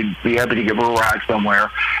car. He'd be happy to give her a ride somewhere.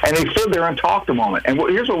 And they stood there and talked a moment. And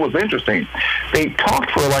here's what was interesting. They talked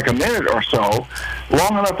for like a minute or so,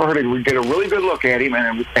 long enough for her to get a really good look at him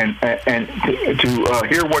and to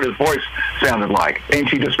hear what his voice sounded like. And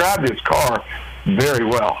she described his car very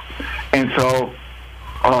well. And so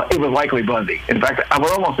it was likely Bundy. In fact, I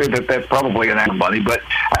would almost say that that's probably an Al Bundy, but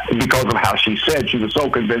because of how she said, she was so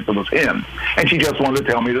convinced it was him. And she just wanted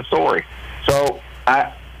to tell me the story. So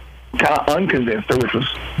I kind of unconvinced her, which was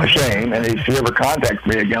a shame. And if she ever contacts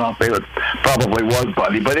me again, I'll say that probably was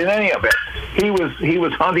Bundy. But in any event, he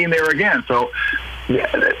was hunting there again. So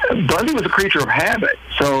Bundy was a creature of habit.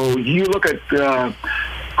 So you look at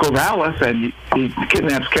Corvallis, and he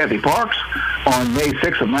kidnaps Kathy Parks on May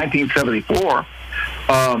 6th of 1974.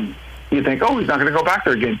 You think, oh, he's not going to go back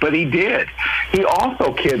there again. But he did. He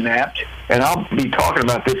also kidnapped, and I'll be talking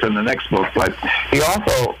about this in the next book, but he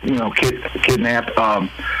also, kidnapped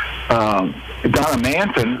Donna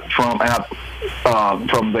Manson from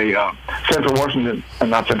the Central Washington,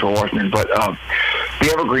 not Central Washington, but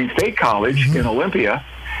the Evergreen State College in Olympia.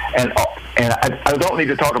 And I don't need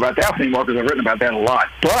to talk about that anymore because I've written about that a lot.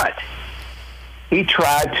 But he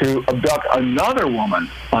tried to abduct another woman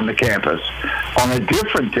on the campus on a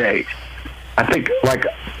different date. I think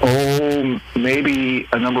maybe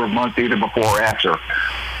a number of months either before or after.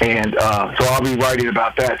 And so I'll be writing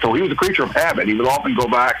about that. So he was a creature of habit. He would often go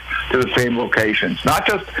back to the same locations, not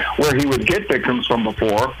just where he would get victims from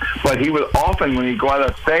before, but he would often, when he'd go out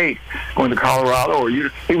of state, going to Colorado,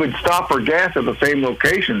 he would stop for gas at the same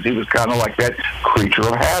locations. He was kind of like that creature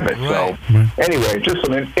of habit. Right. So anyway, just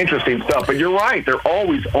some interesting stuff. But you're right. They're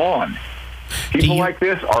always on. People like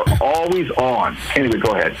this are always on. Anyway,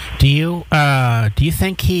 go ahead. Do you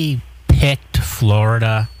think he picked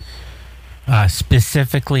Florida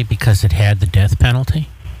specifically because it had the death penalty?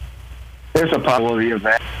 There's a possibility of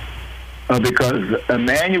that. Because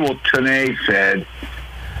Emmanuel Tenay said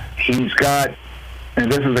he's got,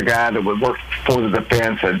 and this is a guy that would work for the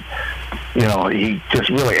defense, and he just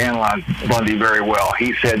really analyzed Bundy very well.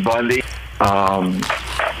 He said Bundy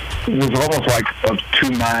was almost like of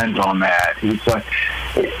two minds on that. He's like,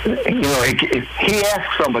 he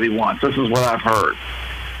asked somebody once, this is what I've heard,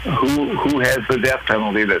 who has the death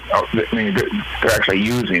penalty they're actually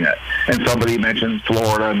using it. And somebody mentioned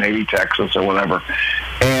Florida, maybe Texas or whatever.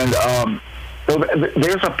 And so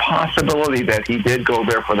there's a possibility that he did go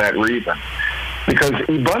there for that reason. Because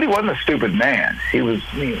Bundy wasn't a stupid man. He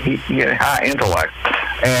had high intellect.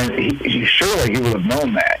 And surely he would have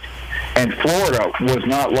known that. And Florida was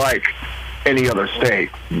not like any other state.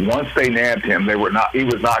 Once they nabbed him, he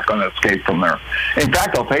was not going to escape from there. In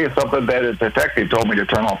fact, I'll tell you something that a detective told me to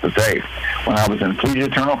turn off the tape. When I was in, please you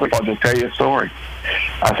turn off the tape, I'll just tell you a story.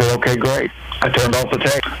 I said, okay, great. I turned off the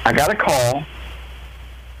tape. I got a call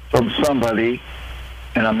from somebody,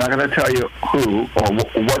 and I'm not going to tell you who or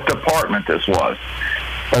what department this was,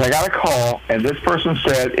 but I got a call, and this person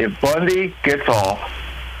said, if Bundy gets off,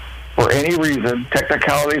 for any reason,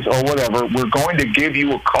 technicalities or whatever, we're going to give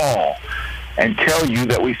you a call and tell you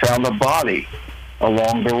that we found a body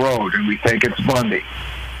along the road and we think it's Bundy.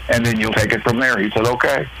 And then you'll take it from there. He said,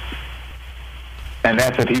 okay. And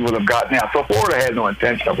that's if he would have gotten out. So Florida had no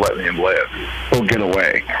intention of letting him live or get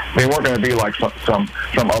away. They weren't going to be like some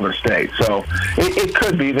other state. So it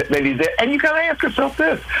could be that he did. And you got to ask yourself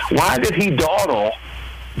this. Why did he dawdle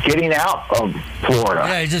getting out of Florida?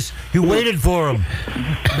 Yeah, he waited for him.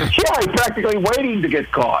 Yeah, he's practically waiting to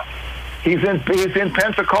get caught. He's in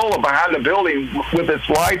Pensacola behind the building with his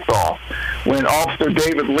lights off when Officer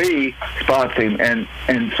David Lee spots him and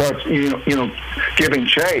starts giving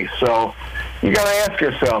chase. So you got to ask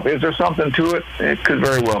yourself, is there something to it? It could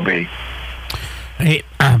very well be. Hey,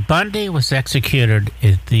 Bundy was executed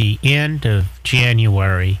at the end of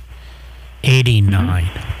January 89.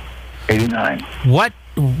 89. What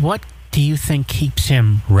do you think keeps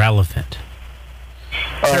him relevant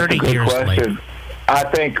 30 years later? I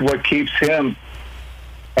think what keeps him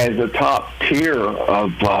as a top tier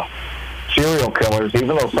of serial killers,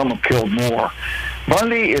 even though some have killed more,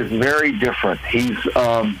 Bundy is very different. He's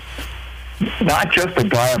not just a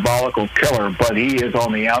diabolical killer, but he is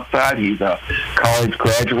on the outside. He's a college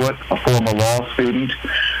graduate, a former law student,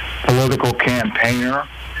 political campaigner,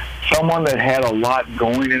 someone that had a lot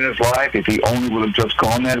going in his life if he only would have just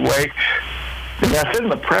gone that way. And I said in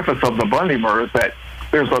the preface of the Bundy murders that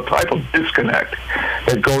there's a type of disconnect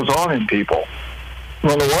that goes on in people.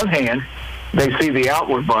 On the one hand, they see the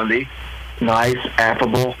outward Bundy, nice,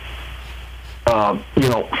 affable,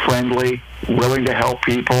 friendly, willing to help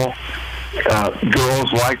people.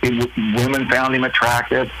 Girls liked him, women found him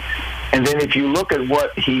attractive. And then if you look at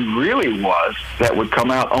what he really was, that would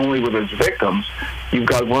come out only with his victims, you've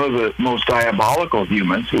got one of the most diabolical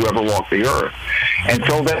humans who ever walked the earth. And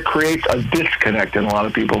so that creates a disconnect in a lot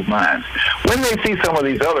of people's minds. When they see some of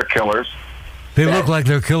these other killers... They look like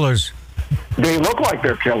they're killers. They look like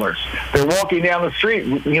they're killers. They're walking down the street.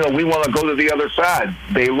 We want to go to the other side.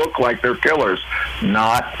 They look like they're killers,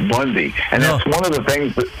 not Bundy. And that's one of the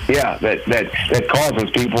things that causes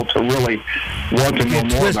people to really want to know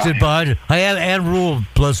more twisted about him. I had Ann Rule,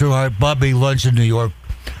 bless her heart, bought me lunch in New York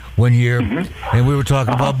one year, and we were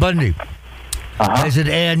talking about Bundy. I said,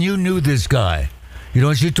 Ann, you knew this guy.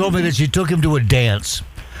 And she told me that she took him to a dance.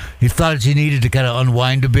 He thought she needed to kind of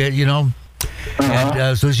unwind a bit,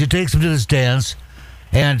 And so she takes him to this dance,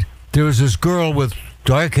 and there was this girl with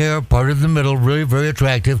dark hair, parted in the middle, really very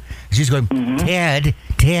attractive. She's going, Ted,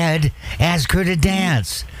 ask her to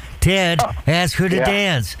dance. Ted, ask her to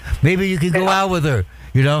dance. Maybe you could go out with her,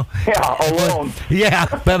 Yeah, alone.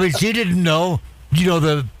 But I mean, she didn't know.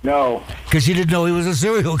 No. Because she didn't know he was a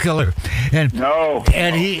serial killer. And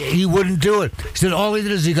And he wouldn't do it. He said all he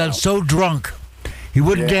did is he got so drunk. He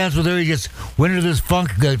wouldn't dance with her. He just went into this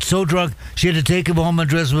funk, got so drunk, she had to take him home,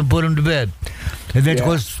 undress him, and put him to bed. And then, of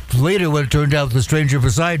course, later when it turned out the stranger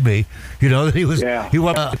beside me, that he was, he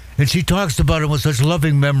went, and she talks about him with such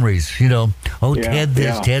loving memories, Ted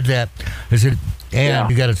this, Ted that. I said, Ann,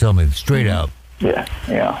 you got to tell me straight out.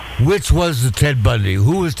 Yeah. Which was the Ted Bundy?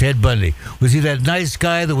 Who was Ted Bundy? Was he that nice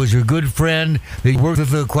guy that was your good friend that worked at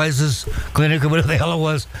the crisis clinic or whatever the hell it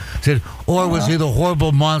was? Or was he the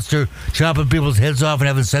horrible monster chopping people's heads off and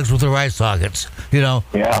having sex with their eye sockets?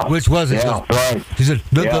 Which was it? Right. He said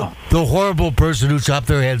the horrible person who chopped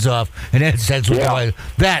their heads off and had sex with their eyes.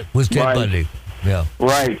 That was Ted Bundy. Yeah.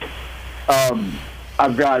 Right.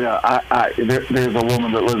 I've got there's a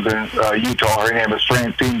woman that lives in Utah. Her name is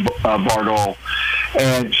Francine Bardol,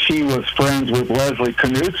 and she was friends with Leslie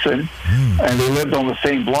Knudsen, and they lived on the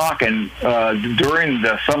same block. And during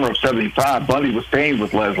the summer of '75, Bundy was staying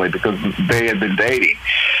with Leslie because they had been dating.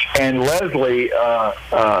 And Leslie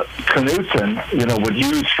Knudsen, would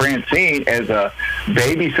use Francine as a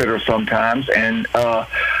babysitter sometimes, and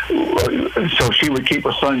so she would keep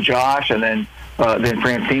her son Josh, and then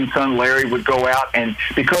Francine's son Larry would go out, and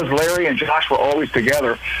because Larry and Josh were always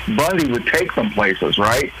together, Bundy would take them places,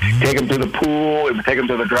 right? Take them to the pool, and take them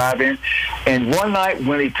to the drive-in. And one night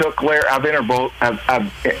when he took Larry, I've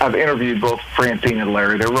interviewed both Francine and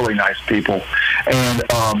Larry. They're really nice people, and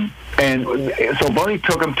so Bundy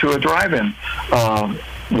took him to a drive-in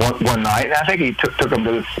one night, and I think he took him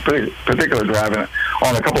to this particular drive-in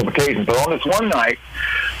on a couple of occasions. But on this one night,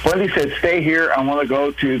 Bundy said, "Stay here. I want to go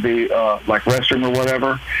to the restroom or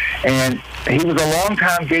whatever." And he was a long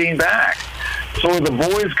time getting back. So the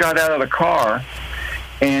boys got out of the car,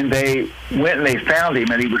 and they went and they found him,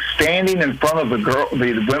 and he was standing in front of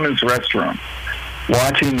the women's restroom,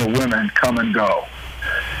 watching the women come and go.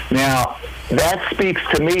 Now, that speaks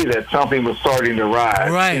to me that something was starting to rise.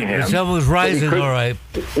 Right, in him. something was rising, all right.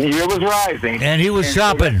 It was rising. And he was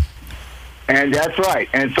shopping. And that's right.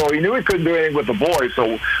 And so he knew he couldn't do anything with the boys.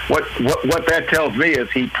 So what that tells me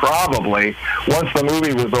is he probably, once the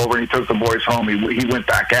movie was over and he took the boys home, he went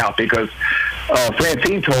back out because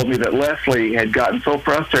Francine told me that Leslie had gotten so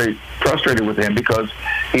frustrated with him because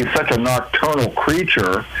he's such a nocturnal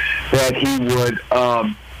creature that he would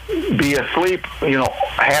be asleep,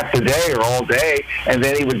 half the day or all day, and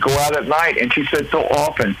then he would go out at night. And she said so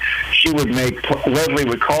often Leslie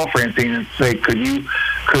would call Francine and say, could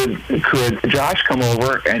Josh come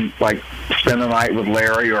over and spend the night with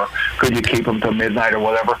Larry, or could you keep him till midnight or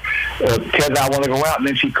whatever? Ted and I want to go out. And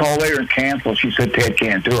then she'd call later and cancel. She said Ted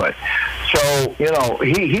can't do it. So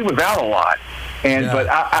he was out a lot. And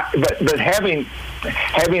but having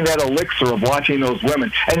that elixir of watching those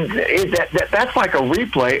women, and that's like a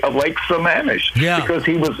replay of Lake Sammamish, because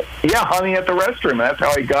he was hunting at the restroom. That's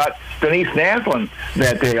how he got Denise Naslund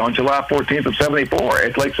that day on July 14th of '74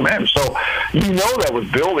 at Lake Sammamish. So that was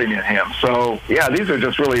building in him. So these are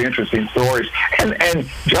just really interesting stories. And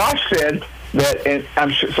Josh said that, and I'm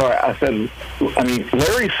sure, sorry,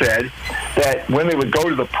 Larry said that when they would go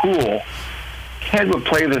to the pool, Ted would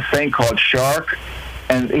play this thing called Shark,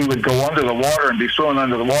 and he would go under the water and be swimming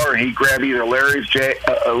under the water, and he'd grab either Larry's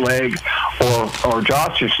leg or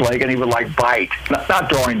Josh's leg, and he would like bite, not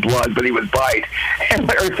drawing blood, but he would bite. And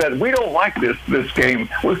Larry said, "We don't like this game.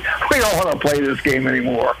 We don't want to play this game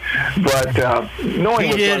anymore." But knowing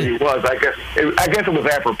what Bundy was, I guess it was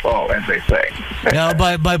apropos, as they say. Now,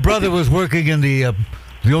 my brother was working in the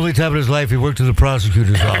only time in his life he worked in the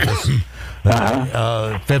prosecutor's office,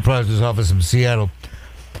 Fed prosecutor's office in Seattle,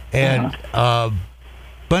 and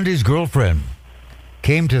Bundy's girlfriend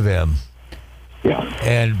came to them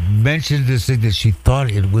and mentioned this thing that she thought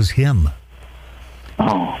it was him.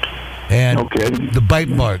 Oh. And okay. The bite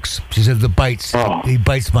marks. She said the bites. He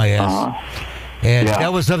bites my ass. And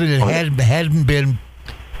that was something that hadn't been,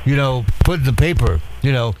 put in the paper,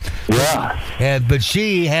 Yeah. But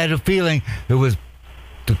she had a feeling it was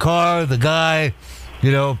the car, the guy,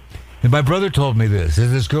 And my brother told me this.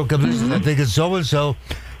 This girl comes in, I think it's so-and-so,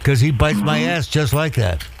 because he bites my ass just like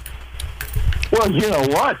that. Well, you know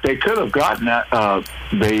what? They could have gotten that.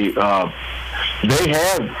 They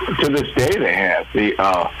have, to this day, they have the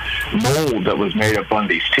mold that was made of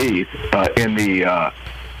Bundy's teeth in the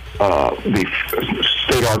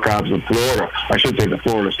State Archives of Florida. I should say the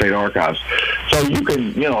Florida State Archives. So you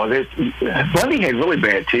can, Bundy had really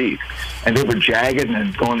bad teeth, and they were jagged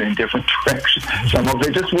and going in different directions. Some of them,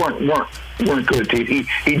 they just weren't good teeth.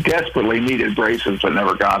 He desperately needed braces, but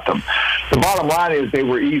never got them. The bottom line is they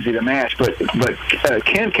were easy to match. But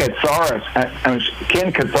Ken Katsaris,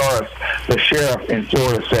 the sheriff in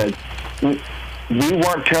Florida, said, "We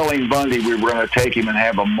weren't telling Bundy we were going to take him and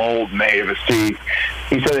have a mold made of his teeth."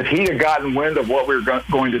 He said if he'd have gotten wind of what we were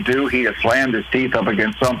going to do, he'd have slammed his teeth up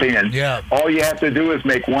against something, and all you have to do is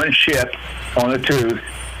make one chip on a tooth,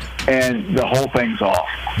 and the whole thing's off.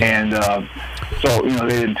 And so,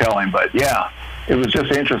 they didn't tell him, but it was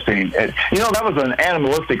just interesting. That was an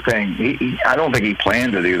animalistic thing. I don't think he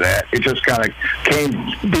planned to do that. It just kind of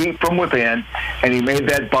came deep from within, and he made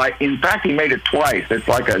that bite. In fact, he made it twice. It's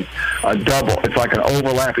like a double. It's like an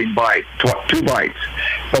overlapping bite, two bites.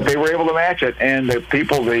 But they were able to match it, and the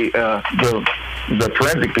people, the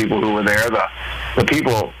forensic people who were there, the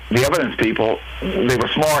evidence people, they were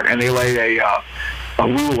smart, and they laid a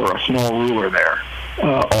small ruler there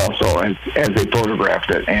also as they photographed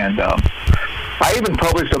it. And I even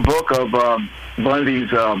published a book of Bundy's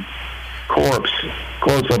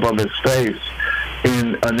close-up of his face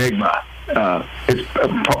in Enigma. It's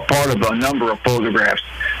part of a number of photographs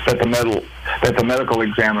that the medical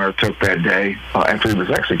examiner took that day after he was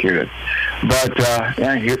executed. But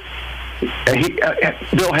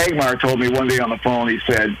Bill Hagmeyer told me one day on the phone, he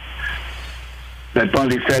said that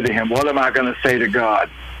Bundy said to him, "What am I going to say to God?"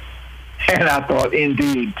 And I thought,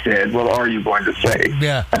 indeed, Ted, what are you going to say?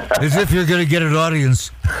 Yeah, as if you're going to get an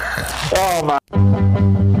audience. Oh, my.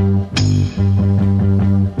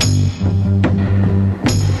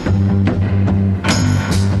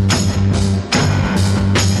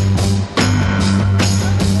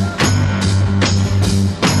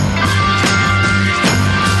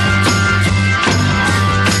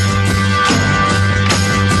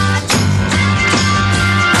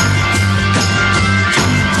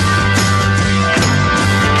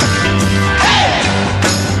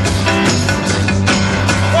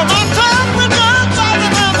 Well, my time went up by the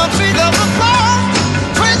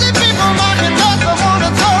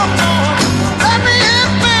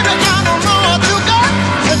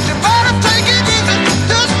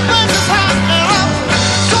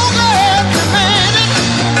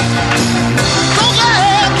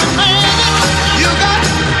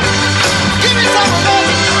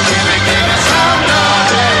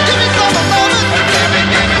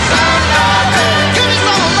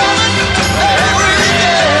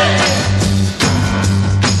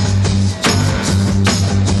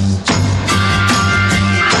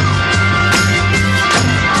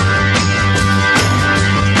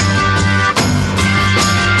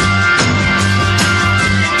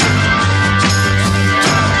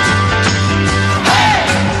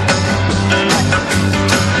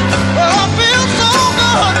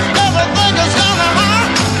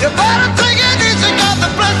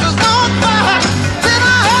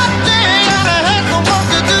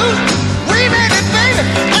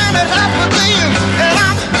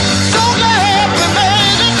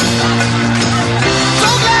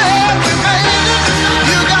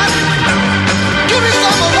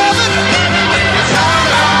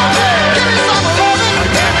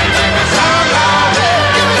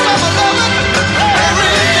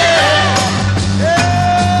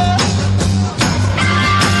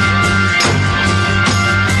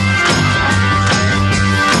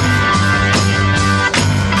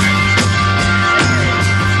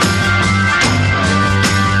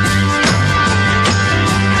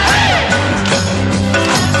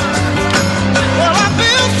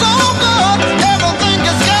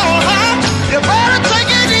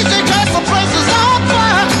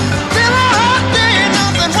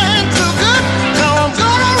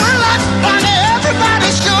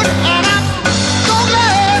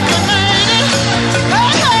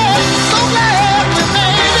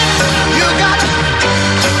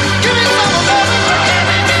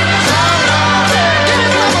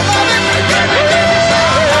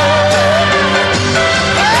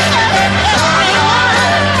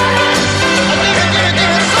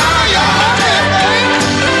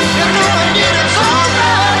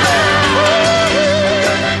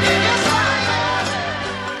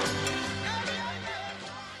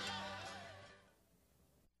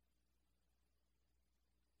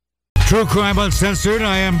True Crime Uncensored.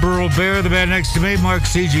 I am Burl Bear. The man next to me, Mark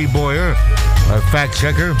C.G. Boyer, our fact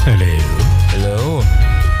checker. Hello. Hello.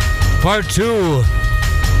 Part 2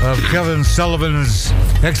 of Kevin Sullivan's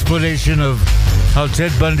explanation of how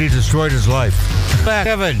Ted Bundy destroyed his life. Back,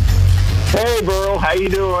 Kevin. Hey, Burl, how you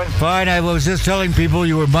doing? Fine. I was just telling people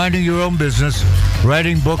you were minding your own business,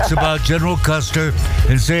 writing books about General Custer,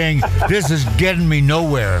 and saying, this is getting me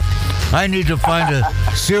nowhere. I need to find a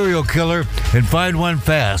serial killer and find one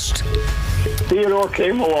fast. Theodore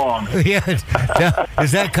came along. Yeah.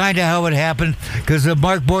 Is that kind of how it happened? Because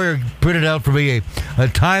Mark Boyer printed out for me a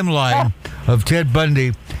timeline of Ted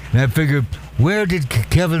Bundy, and I figured, where did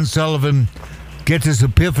Kevin Sullivan get this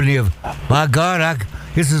epiphany of, my God,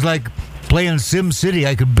 this is like playing Sim City.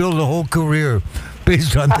 I could build a whole career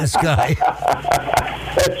based on this guy.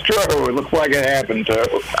 That's true. It looks like it happened,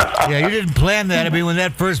 too. Yeah, you didn't plan that. I mean, when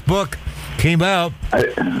that first book came out. I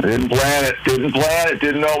didn't plan it.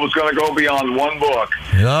 Didn't know it was going to go beyond one book.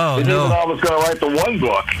 No, Didn't know I was going to write the one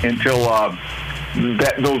book until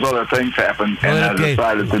those other things happened, and I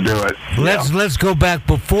decided to do it. Let's go back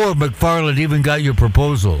before McFarlane even got your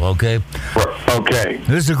proposal, okay? Okay.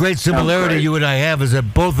 This is a great similarity you and I have, is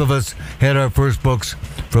that both of us had our first books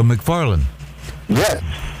from McFarlane. Yes.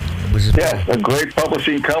 Yes, a great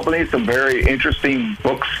publishing company, some very interesting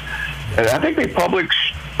books. And I think they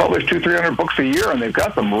publish 200-300 books a year, and they've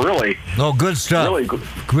got some really good stuff. Really good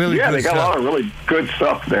they got stuff. a lot of really good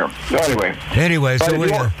stuff there. So anyway, so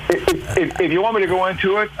if you want me to go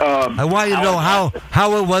into it, I want you to know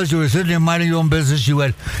how it was. You were sitting there minding your own business. You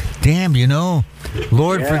went, damn,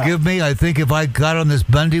 Lord forgive me. I think if I got on this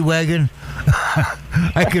Bundy wagon,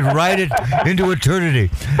 I could ride it into eternity.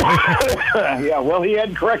 Yeah, well, he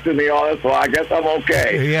hadn't corrected me on it, so I guess I'm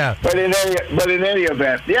okay. Yeah. But in any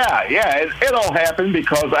event, it all happened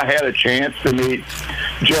because I had a chance to meet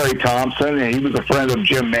Jerry Thompson, and he was a friend of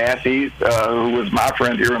Jim Massey, who was my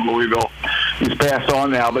friend here in Louisville. He's passed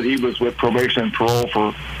on now, but he was with probation and parole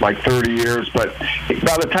for like 30 years. But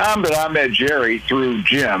by the time that I met Jerry through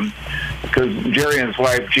Jim, because Jerry and his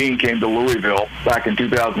wife Jean came to Louisville back in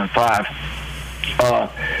 2005,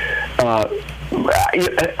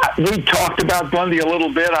 we talked about Bundy a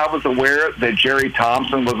little bit. I was aware that Jerry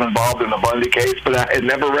Thompson was involved in the Bundy case, but I had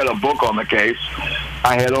never read a book on the case.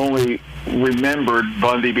 I had only remembered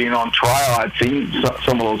Bundy being on trial. I'd seen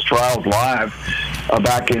some of those trials live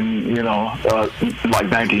back in, like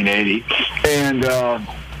 1980. And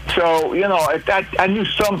so, I knew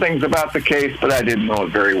some things about the case, but I didn't know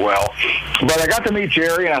it very well. But I got to meet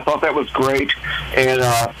Jerry, and I thought that was great. And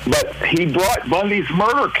but he brought Bundy's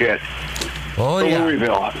murder kit to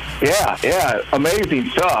Louisville. Yeah, amazing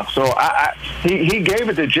stuff. So he gave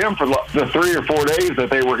it to Jim for the 3 or 4 days that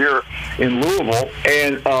they were here in Louisville.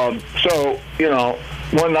 And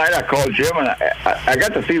one night I called Jim, and I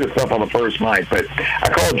got to see the stuff on the first night, but I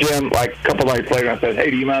called Jim like a couple nights later, and I said,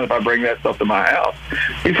 hey, do you mind if I bring that stuff to my house?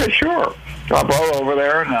 He said, sure. So I brought it over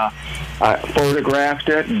there, and I photographed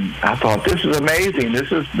it, and I thought, this is amazing.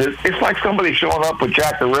 It's like somebody showing up with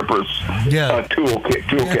Jack the Ripper's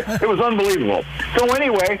toolkit. It was unbelievable. So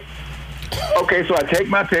anyway, okay, so I take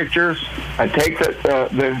my pictures, I take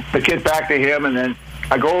the kit back to him, and then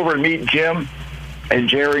I go over and meet Jim and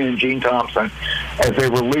Jerry and Gene Thompson as they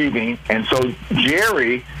were leaving. And so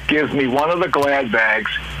Jerry gives me one of the Glad bags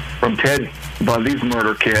from Ted Bundy's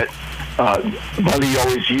murder kit. Bundy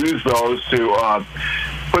always used those to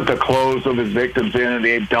put the clothes of his victims in, and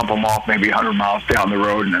they'd dump them off maybe 100 miles down the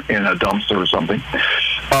road in a dumpster or something.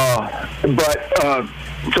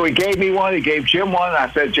 So he gave me one, he gave Jim one, and I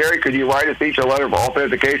said, Jerry, could you write us each a letter of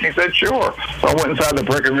authentication? He said, sure. So I went inside the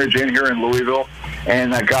Breckenridge Inn here in Louisville,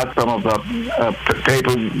 and I got some of the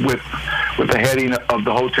paper with the heading of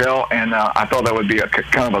the hotel, and I thought that would be a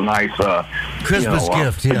kind of a nice Christmas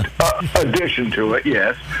gift, addition to it,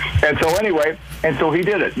 yes. And so anyway, he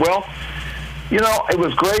did it. Well, it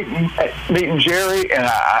was great meeting Jerry, and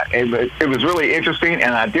it was really interesting,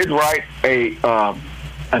 and I did write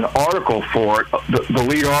an article for it, the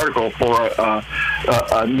lead article for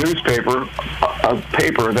a newspaper, a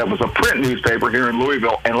paper that was a print newspaper here in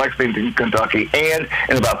Louisville and Lexington, Kentucky, and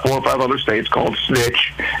in about 4 or 5 other states called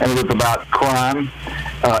Snitch, and it was about crime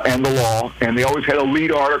and the law, and they always had a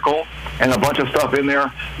lead article and a bunch of stuff in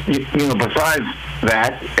there, besides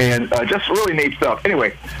that, and just really neat stuff.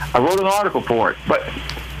 Anyway, I wrote an article for it,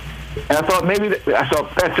 and I thought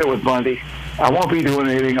that's it with Bundy. I won't be doing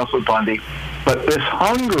anything else with Bundy. But this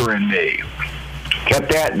hunger in me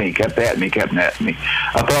kept at me. I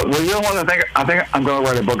thought, well, I think I'm going to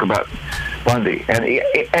write a book about Bundy. And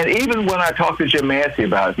even when I talked to Jim Massey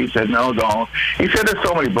about it, he said, no, don't. He said, there's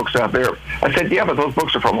so many books out there. I said, yeah, but those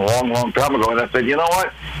books are from a long, long time ago. And I said, you know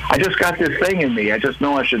what? I just got this thing in me. I just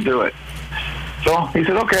know I should do it. So he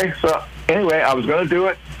said, okay. So anyway, I was going to do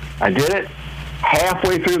it. I did it.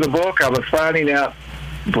 Halfway through the book, I was finding out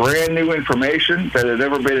brand new information that had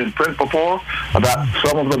never been in print before about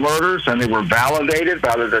some of the murders, and they were validated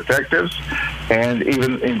by the detectives and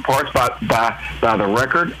even in parts by the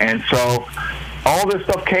record. And so all this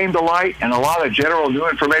stuff came to light, and a lot of general new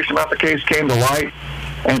information about the case came to light.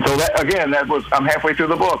 And so that, again, I'm halfway through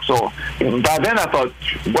the book. So by then I thought,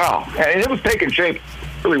 wow, and it was taking shape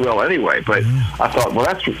really well anyway, but I thought, well,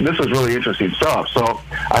 this is really interesting stuff. So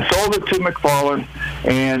I sold it to McFarland,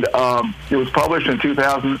 and it was published in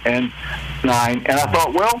 2009, and I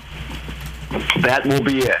thought, well, that will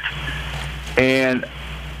be it. And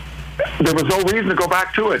there was no reason to go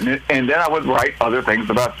back to it, and then I would write other things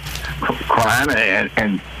about crime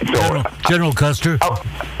and so General Custer.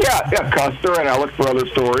 Yeah, Custer, and I looked for other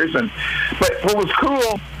stories. But what was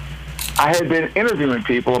cool, I had been interviewing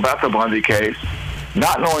people about the Bundy case,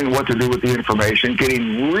 not knowing what to do with the information,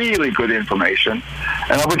 getting really good information,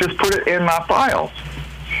 and I would just put it in my files.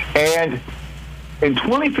 And in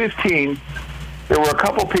 2015, there were a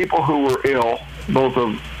couple people who were ill, both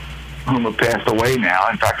of whom have passed away now.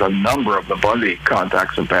 In fact, a number of the Bundy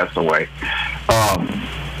contacts have passed away.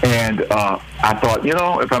 And I thought,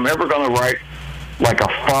 if I'm ever going to write like a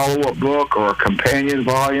follow-up book or a companion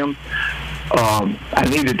volume, I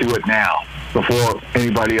need to do it now, before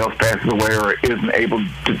anybody else passes away or isn't able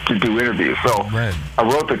to do interviews. So right. I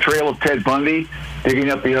wrote The Trail of Ted Bundy, Digging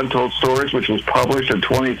Up the Untold Stories, which was published in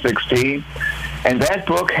 2016. And that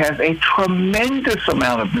book has a tremendous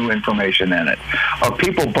amount of new information in it, of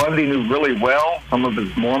people Bundy knew really well, some of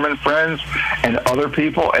his Mormon friends and other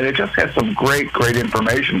people, and it just has some great, great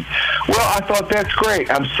information. Well, I thought, that's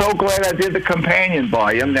great. I'm so glad I did the companion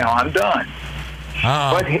volume. Now I'm done.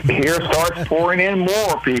 But here starts pouring in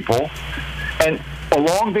more people. And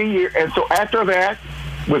along the year, and so after that,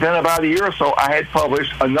 within about a year or so, I had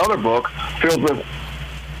published another book filled with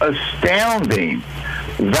astounding,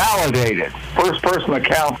 validated, first-person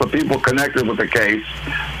accounts of people connected with the case,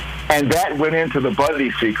 and that went into the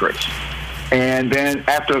Bundy secrets. And then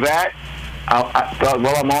after that, I thought,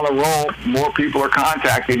 well, I'm on a roll. More people are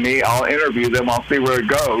contacting me. I'll interview them. I'll see where it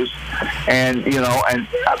goes. And,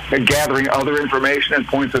 and gathering other information and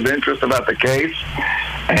points of interest about the case.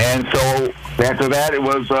 And so after that, it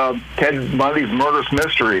was Ted Bundy's Murderous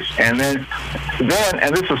Mysteries. And then,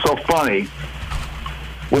 and this is so funny,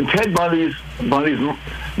 when Ted Bundy's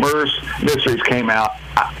Murderous Mysteries came out,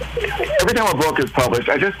 every time a book is published,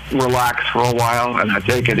 I just relax for a while, and I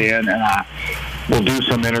take it in, and I will do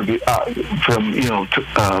some interview from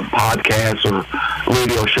podcasts or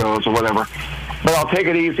radio shows or whatever. But I'll take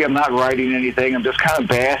it easy. I'm not writing anything. I'm just kind of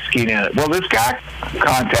basking in it. Well, this guy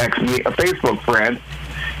contacts me, a Facebook friend,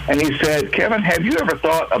 and he said, Kevin, have you ever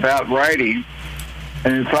thought about writing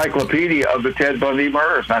an encyclopedia of the Ted Bundy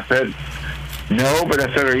murders? And I said, no, but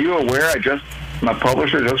I said, are you aware my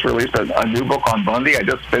publisher just released a new book on Bundy. I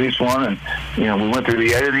just finished one, and, we went through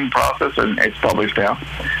the editing process, and it's published now.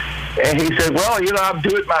 And he said, well, I'm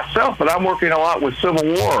doing it myself, but I'm working a lot with Civil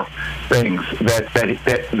War things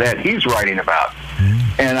that he's writing about.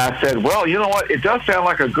 Mm-hmm. And I said, well, you know what? It does sound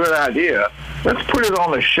like a good idea. Let's put it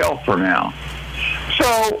on the shelf for now. So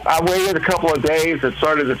I waited a couple of days. It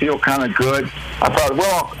started to feel kind of good. I thought,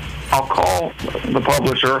 well, I'll call the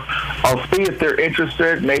publisher. I'll see if they're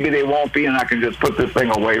interested. Maybe they won't be, and I can just put this thing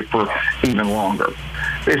away for even longer.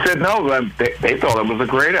 They said no. They thought it was a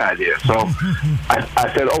great idea. So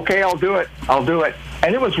I said, okay, I'll do it.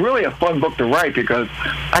 And it was really a fun book to write because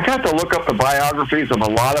I got to look up the biographies of a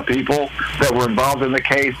lot of people that were involved in the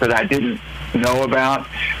case that I didn't know about.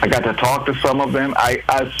 I got to talk to some of them. I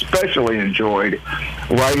especially enjoyed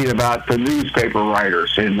writing about the newspaper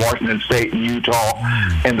writers in Washington State and Utah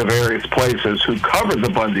and the various places who covered the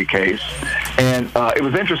Bundy case. And it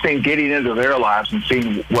was interesting getting into their lives and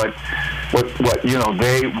seeing what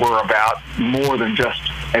they were about more than just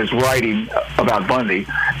as writing about Bundy.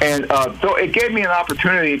 And so it gave me an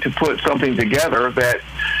opportunity to put something together that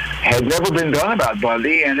had never been done about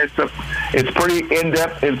Bundy, and it's pretty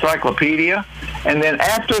in-depth encyclopedia. And then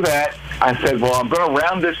after that, I said, well, I'm going to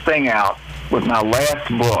round this thing out with my last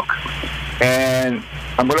book, and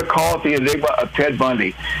I'm going to call it The Enigma of Ted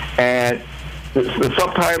Bundy. And the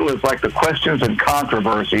subtitle is like The Questions and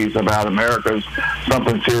Controversies About America's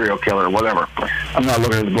Something Serial Killer, whatever. I'm not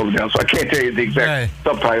looking at the book now, so I can't tell you the exact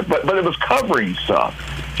subtitle, but it was covering stuff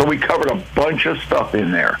So we covered a bunch of stuff in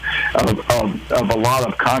there of a lot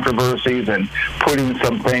of controversies and putting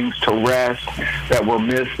some things to rest that were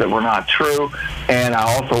missed, that were not true. And I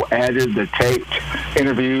also added the taped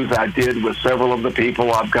interviews I did with several of the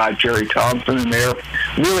people. I've got Jerry Thompson in there,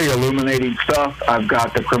 really illuminating stuff. I've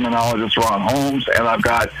got the criminologist Ron Holmes, and I've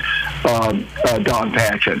got Don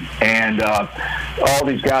Patchen. And all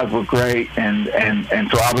these guys were great. And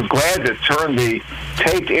so I was glad to turn the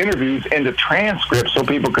taped interviews into transcripts so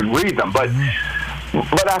people could read them. But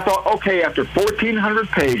I thought, okay, after 1,400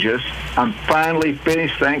 pages, I'm finally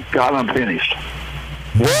finished. Thank God I'm finished.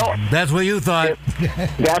 Well, that's what you thought.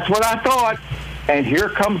 That's what I thought. And here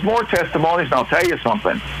comes more testimonies, and I'll tell you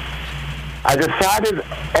something. I decided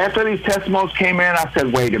after these testimonies came in, I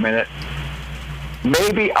said, wait a minute.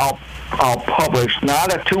 Maybe I'll publish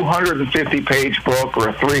not a 250-page book or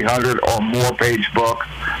a 300 or more page book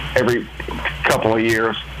every couple of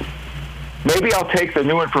years. Maybe I'll take the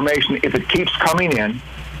new information, if it keeps coming in,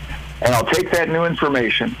 and I'll take that new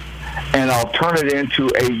information and I'll turn it into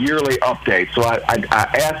a yearly update. So I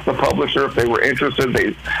asked the publisher if they were interested.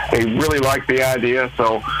 They really liked the idea.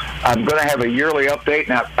 So I'm going to have a yearly update.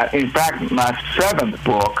 Now, in fact, my 7th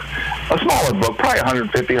book, a smaller book, probably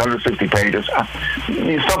 150, 160 pages,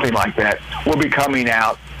 something like that, will be coming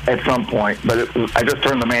out at some point. But I just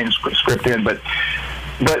turned the manuscript in. But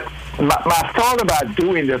my thought about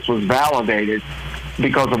doing this was validated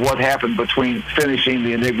because of what happened between finishing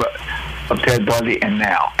The Enigma of Ted Bundy and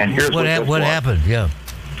now. And here's what happened. Yeah.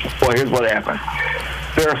 Well, here's what happened.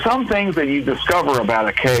 There are some things that you discover about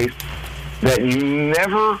a case that you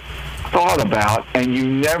never thought about and you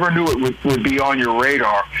never knew it would be on your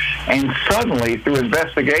radar. And suddenly, through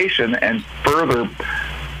investigation and further,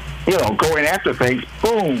 going after things,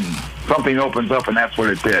 boom, something opens up, and that's what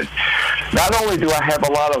it did. Not only do I have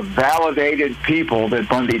a lot of validated people that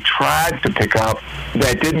Bundy tried to pick up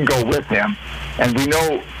that didn't go with him, and we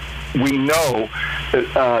know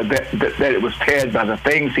that it was Ted by the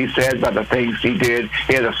things he said, by the things he did.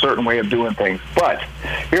 He had a certain way of doing things. But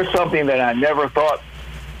here's something that I never thought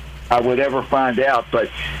I would ever find out. But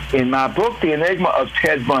in my book, The Enigma of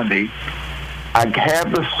Ted Bundy, I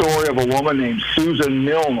have the story of a woman named Susan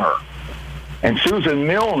Milner. And Susan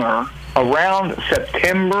Milner, around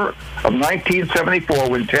September of 1974,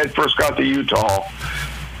 when Ted first got to Utah,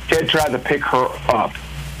 Ted tried to pick her up.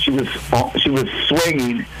 She was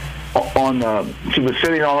swinging she was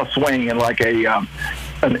sitting on a swing in like an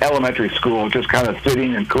elementary school, just kind of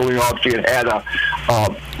sitting and cooling off. She had a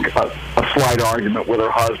slight argument with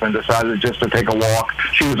her husband, decided just to take a walk.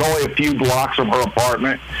 She was only a few blocks from her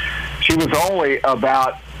apartment. She was only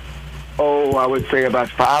about, I would say about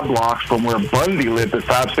 5 blocks from where Bundy lived at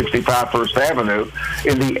 565 First Avenue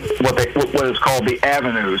in what is called the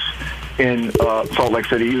Avenues in Salt Lake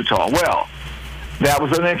City, Utah. Well, that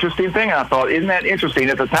was an interesting thing. I thought, isn't that interesting?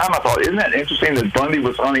 At the time, I thought, isn't that interesting that Bundy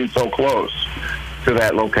was hunting so close to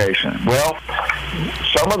that location? Well,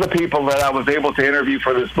 some of the people that I was able to interview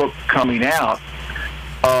for this book coming out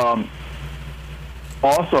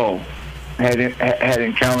also had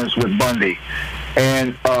encounters with Bundy.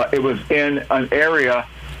 And it was in an area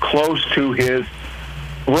close to his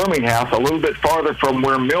rooming house, a little bit farther from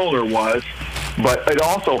where Milner was. But it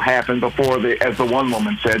also happened before as the one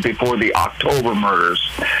woman said, before the October murders.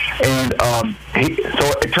 And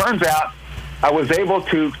so it turns out I was able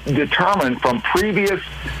to determine from previous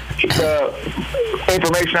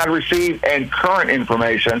information I'd received and current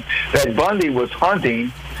information that Bundy was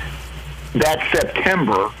hunting that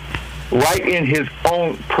September right in his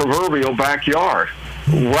own proverbial backyard,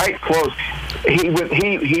 right close. He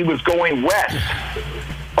was going west,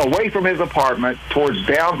 away from his apartment towards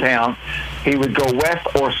downtown. He would go west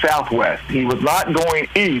or southwest. He was not going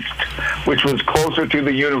east, which was closer to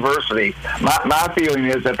the university. My feeling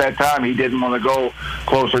is at that time he didn't want to go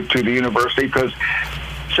closer to the university because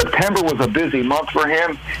September was a busy month for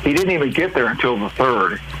him. He didn't even get there until the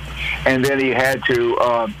 3rd. And then he had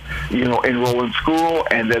to, enroll in school,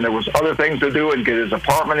 and then there was other things to do and get his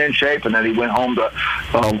apartment in shape, and then he went home to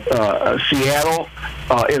Seattle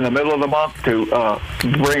in the middle of the month to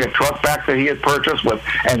bring a truck back that he had purchased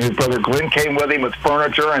and his brother Glenn came with him with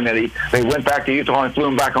furniture, and then they went back to Utah and flew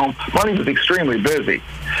him back home. Bundy was extremely busy.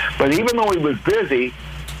 But even though he was busy,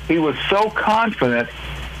 he was so confident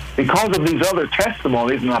because of these other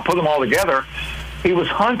testimonies, and I put them all together, he was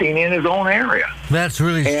hunting in his own area. That's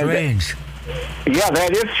really strange. Yeah,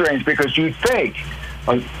 that is strange because you would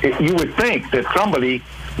think that somebody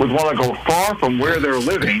would want to go far from where they're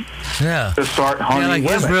living to start hunting like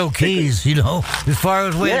women. Israel Keys, as far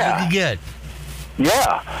away as you can get.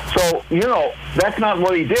 Yeah. So, that's not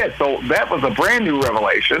what he did. So that was a brand new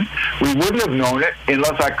revelation. We wouldn't have known it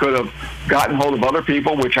unless I could have gotten hold of other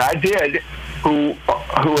people, which I did, who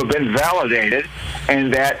have been validated,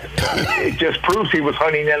 and that it just proves he was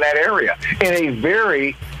hunting in that area in a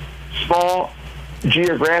very small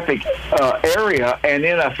geographic area and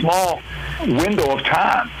in a small window of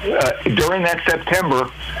time during that September,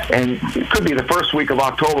 and it could be the first week of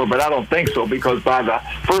October, but I don't think so, because by the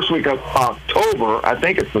first week of October, I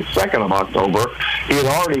think it's the 2nd of October, he had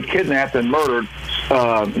already kidnapped and murdered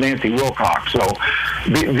Nancy Wilcox. So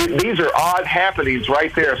these are odd happenings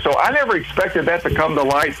right there. So I never expected that to come to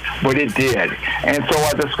light, but it did. And so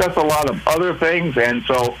I discussed a lot of other things. And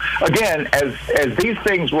so, again, as these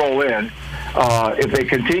things roll in, if they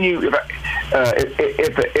continue,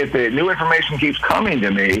 if the new information keeps coming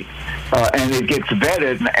to me, and it gets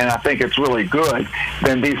vetted, and I think it's really good,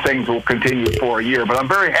 then these things will continue for a year. But I'm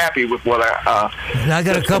very happy with what I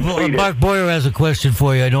got a couple. Mark Boyer has a question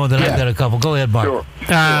for you. I know that I've got a couple. Go ahead, Mark. Sure.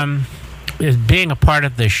 Being a part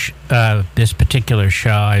of this this particular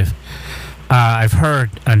show, I've heard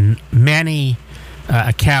many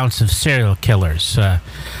accounts of serial killers.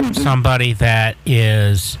 Somebody that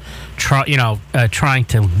is trying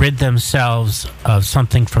to rid themselves of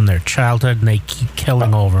something from their childhood, and they keep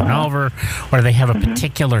killing over and over, or they have a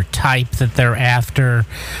particular type that they're after,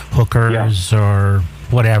 hookers or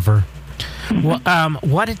whatever.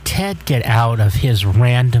 What did Ted get out of his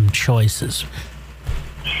random choices?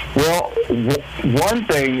 Well, one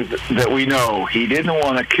thing that we know, he didn't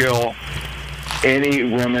want to kill any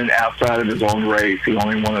women outside of his own race. He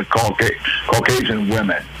only wanted Caucasian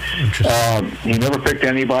women. He never picked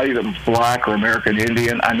anybody that was black or American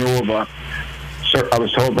Indian. I know of I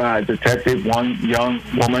was told by a detective, one young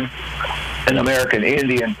woman, an American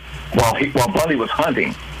Indian, while Bundy was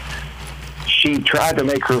hunting, she tried to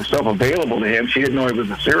make herself available to him. She didn't know he was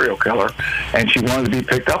a serial killer, and she wanted to be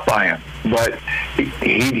picked up by him. But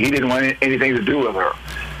he didn't want anything to do with her.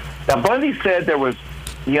 Now, Bundy said there was,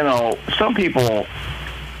 some people,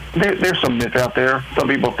 there's some myth out there. Some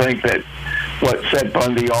people think that what set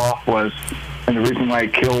Bundy off was, and the reason why he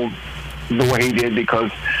killed the way he did,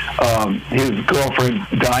 because his girlfriend,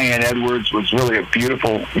 Diane Edwards, was really a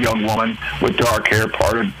beautiful young woman with dark hair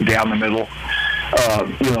parted down the middle.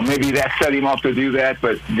 Maybe that set him off to do that,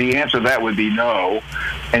 but the answer to that would be no.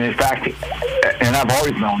 And in fact, and I've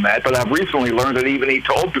always known that, but I've recently learned that even he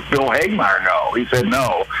told Bill Hagmaier no. He said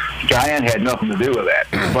no. Diane had nothing to do with that.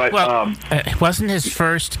 But wasn't his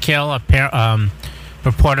first kill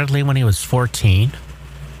reportedly when he was 14?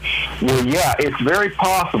 Well, yeah, it's very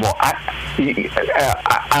possible. I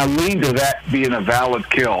lean to that being a valid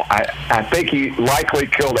kill. I think he likely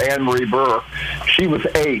killed Anne Marie Burr. She was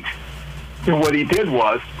 8. And what he did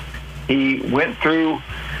was, he went through,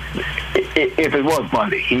 if it was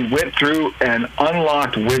Bundy, he went through an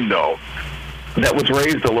unlocked window that was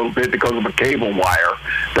raised a little bit because of a cable wire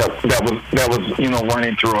that was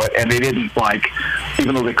running through it, and they didn't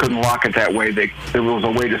even though they couldn't lock it that way, there was a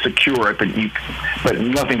way to secure it, but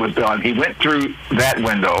nothing was done. He went through that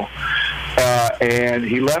window, and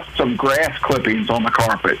he left some grass clippings on the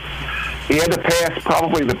carpet. He had to pass,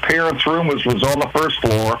 probably the parents' room was on the first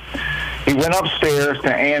floor. He went upstairs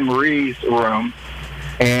to Anne Marie's room,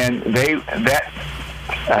 and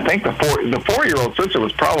I think the 4-year-old sister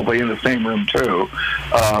was probably in the same room too,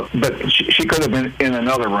 but she could have been in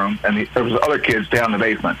another room, and there was other kids down the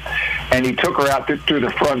basement. And he took her out through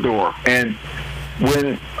the front door. And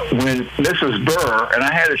when Mrs. Burr, and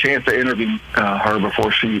I had a chance to interview her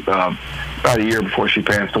before she, about a year before she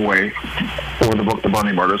passed away, for the book The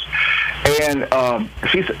Bundy Murders, and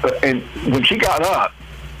and when she got up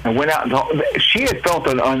and went out, she had felt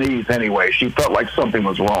an unease anyway. She felt like something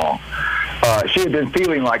was wrong. She had been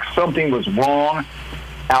feeling like something was wrong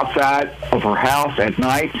outside of her house at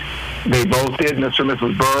night. They both did, Mr. and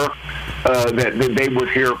Mrs. Burr, that they would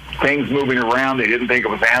hear things moving around. They didn't think it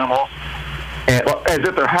was animals, and, as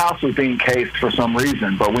if their house was being cased for some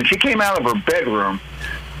reason. But when she came out of her bedroom,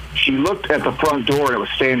 she looked at the front door, and it was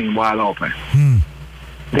standing wide open.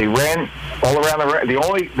 They ran all around the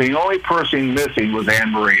only person missing was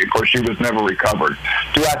Anne Marie. Of course, she was never recovered.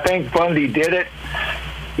 Do I think Bundy did it?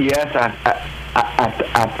 Yes,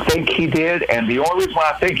 I think he did, and the only reason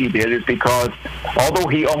why I think he did is because although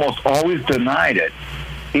he almost always denied it,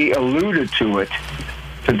 he alluded to it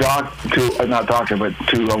to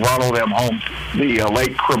Ronald M. Holmes, the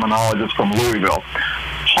late criminologist from Louisville.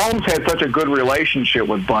 Holmes had such a good relationship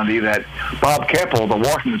with Bundy that Bob Keppel, the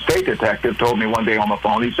Washington State detective, told me one day on the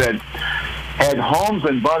phone. He said, had Holmes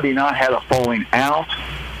and Bundy not had a falling out,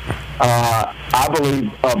 I believe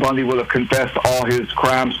Bundy would have confessed all his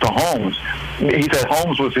crimes to Holmes. he said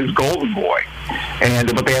Holmes was his golden boy,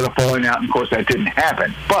 but they had a falling out, and of course that didn't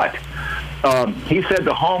happen. But he said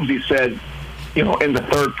to Holmes, he said, in the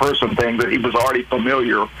third person thing, that he was already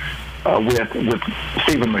familiar with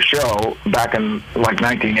Stephen Michaud back in like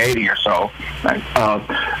 1980 or so,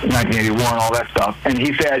 1981, all that stuff. And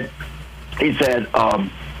he said,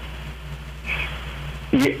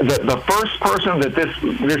 the first person that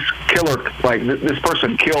this killer, like this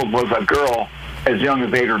person killed, was a girl as young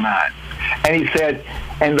as 8 or 9. And he said,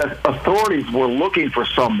 and the authorities were looking for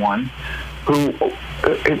someone who,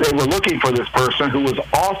 they were looking for this person who was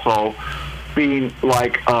also being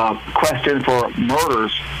questioned for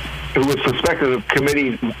murders, who was suspected of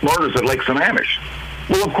committing murders at Lake Sammamish.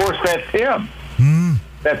 Well, of course, that's him.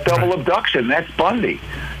 That double abduction, that's Bundy.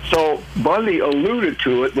 So Bundy alluded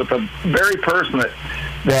to it with the very person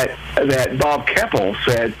that Bob Keppel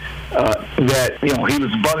said that he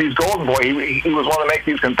was Bundy's golden boy. He was one to make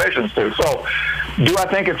these confessions to. So, do I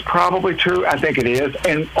think it's probably true? I think it is.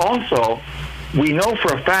 And also, we know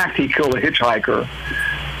for a fact he killed a hitchhiker.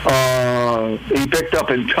 He picked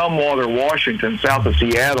up in Tumwater, Washington, south of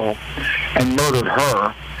Seattle, and murdered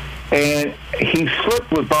her. And he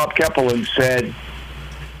slipped with Bob Keppel and said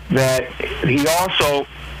that he also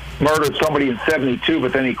murdered somebody in 1972,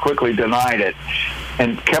 but then he quickly denied it.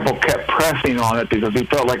 And Keppel kept pressing on it because he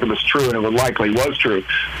felt like it was true, and it likely was true.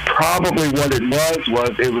 Probably what it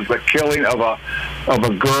was the killing of a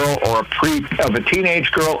girl, or of a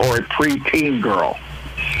teenage girl or a preteen girl.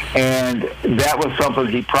 And that was something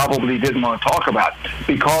he probably didn't want to talk about,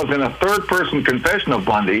 because in a third-person confession of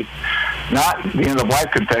Bundy, not the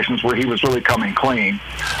end-of-life confessions where he was really coming clean,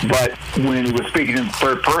 but when he was speaking in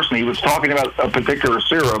third person, he was talking about a particular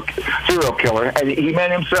serial killer, and he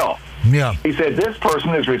meant himself. Yeah. He said this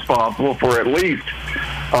person is responsible for at least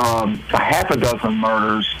a half a dozen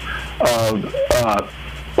murders of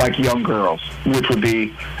young girls, which would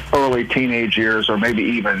be early teenage years or maybe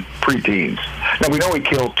even preteens. Now, we know he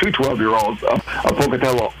killed 2 12-year-olds of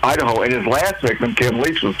Pocatello, Idaho, and his last victim, Kim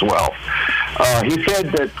Leach, was 12. He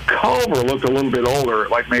said that Culver looked a little bit older,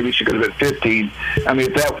 like maybe she could have been 15. I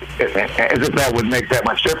mean, as if that would make that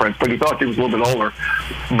much difference, but he thought she was a little bit older.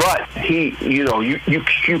 But he, you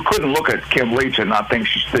couldn't look at Kim Leach and not think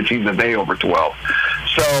that she's a day over 12.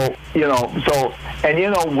 So,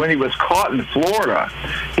 when he was caught in Florida,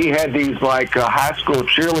 he had these high school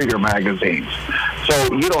cheerleader magazines.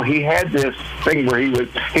 So, he had this thing where he would,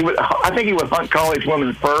 I think he would hunt college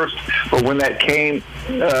women first, but when that came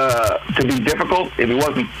to be difficult, if he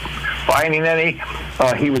wasn't finding any,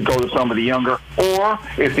 he would go to somebody younger, or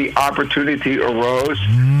if the opportunity arose,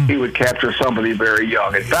 he would capture somebody very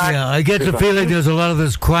young. In fact, I get the feeling there's a lot of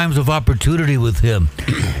this crimes of opportunity with him.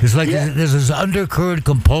 It's like there's this undercurrent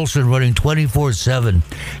compulsion running 24/7,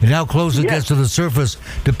 and how close it gets to the surface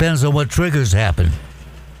depends on what triggers happen.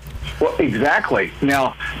 Well, exactly.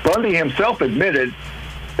 Now, Bundy himself admitted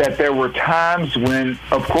that there were times when,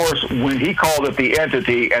 of course, when he called it the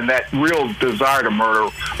entity and that real desire to murder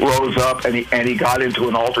rose up and he got into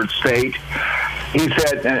an altered state, he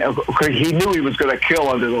said he knew he was going to kill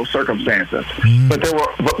under those circumstances. But there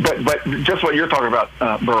were, but just what you're talking about,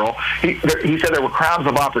 Burl, he said there were crimes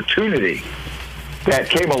of opportunity that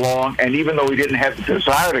came along, and even though he didn't have the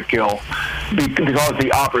desire to kill, because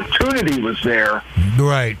the opportunity was there,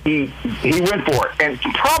 right? He went for it. And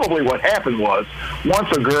probably what happened was,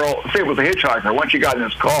 once a girl, say it was a hitchhiker, once she got in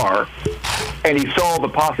his car, and he saw the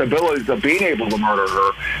possibilities of being able to murder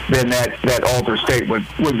her, then that altered state would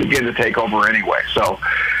begin to take over anyway. So,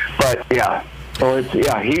 but yeah. So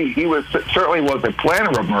he was certainly was a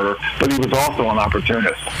planner of murder, but he was also an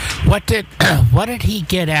opportunist. What did he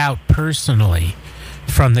get out personally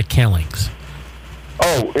from the killings?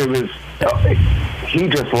 Oh, it was he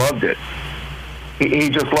just loved it. He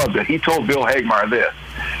just loved it. He told Bill Hagmaier this.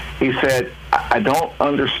 He said, "I don't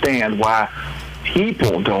understand why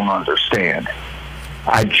people don't understand.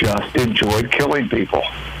 I just enjoyed killing people."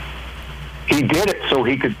 He did it so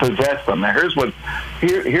he could possess them. Now, here's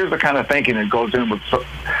the kind of thinking that goes in with,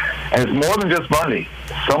 and it's more than just Bundy.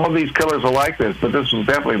 Some of these killers are like this, but this was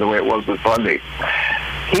definitely the way it was with Bundy.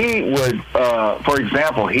 He would, for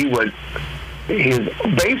example, his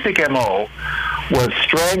basic MO was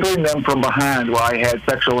strangling them from behind while he had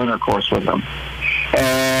sexual intercourse with them.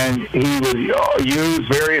 And he would use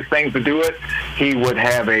various things to do it. He would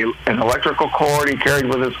have an electrical cord he carried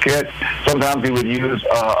with his kit. Sometimes he would use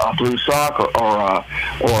a blue sock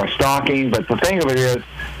or a stocking. But the thing of it is,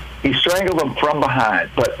 he strangled them from behind.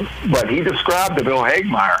 But he described to Bill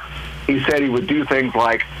Hagmaier, he said he would do things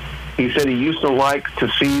like, he said he used to like to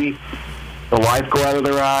see the life go out of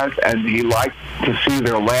their eyes, and he liked to see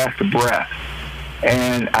their last breath.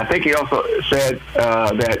 And I think he also said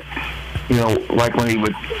that, like when he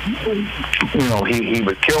would, he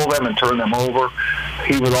would kill them and turn them over,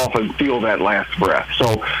 he would often feel that last breath.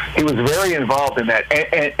 So he was very involved in that.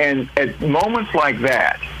 And at moments like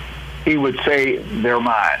that, he would say, they're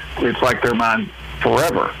mine. It's like they're mine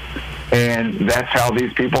forever. And that's how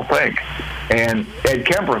these people think. And Ed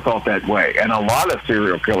Kemper thought that way. And a lot of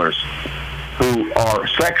serial killers who are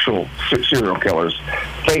sexual serial killers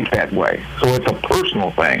think that way. So it's a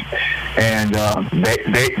personal thing. And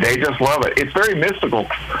they just love it. It's very mystical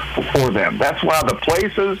for them. That's why the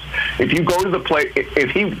places, if you go to the place,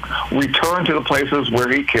 if he returned to the places where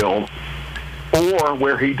he killed or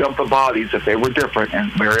where he dumped the bodies, if they were different,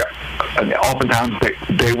 and oftentimes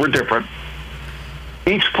they were different,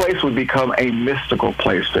 each place would become a mystical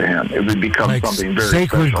place to him. It would become like something very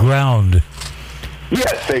sacred special. Ground.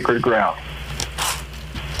 Yes, sacred ground.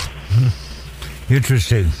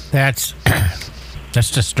 Interesting. That's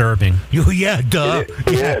disturbing. Yeah, duh.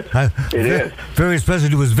 It is. Very especially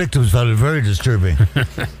to his victims found it very disturbing.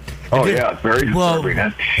 Yeah, it's very disturbing.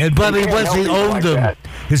 And Bobby, once he owned them,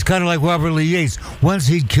 it's kind of like Robert Lee Yates. Once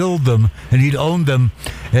he'd killed them and he'd owned them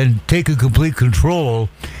and taken complete control,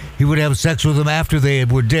 he would have sex with them after they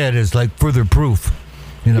were dead as like further proof.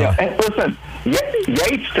 Yeah, and listen,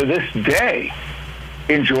 Yates to this day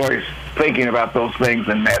enjoys thinking about those things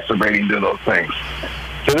and masturbating to those things.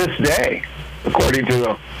 To this day, according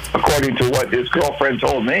to what his girlfriend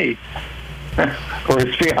told me, or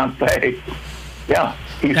his fiance, yeah,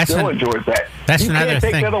 he still enjoys that. That's you another can't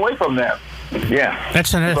take thing. that away from them. Yeah,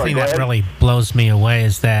 that's another thing that ahead. really blows me away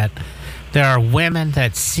is that there are women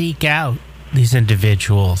that seek out these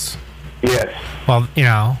individuals. Yes. Well,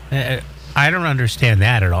 I don't understand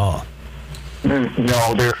that at all.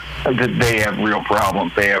 No, they have real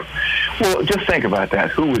problems. Well, just think about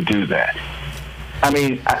that. Who would do that? I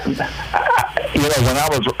mean, when I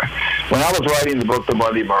was writing the book, The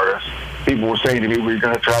Bundy Murders, people were saying to me, we're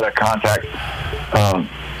going to try to contact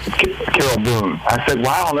Carol Boone. I said,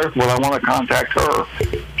 why on earth would I want to contact her?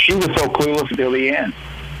 She was so clueless until the end.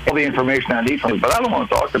 All the information I need from her, but I don't want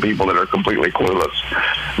to talk to people that are completely clueless.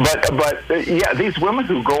 But yeah, these women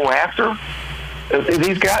who go after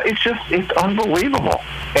these guys, it's unbelievable.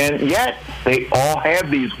 And yet they all have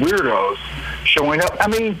these weirdos showing up. I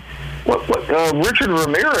mean, Richard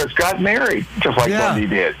Ramirez got married just like Bundy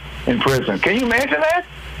did in prison. Can you imagine that?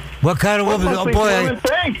 What kind of woman? Oh boy,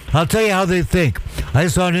 I'll tell you how they think. I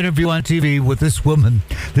saw an interview on TV with this woman.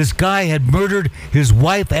 This guy had murdered his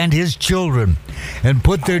wife and his children and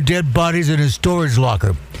put their dead bodies in his storage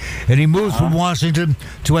locker. And he moves from Washington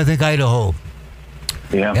to, I think, Idaho.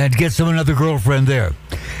 Yeah. And gets him another girlfriend there.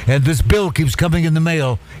 And this bill keeps coming in the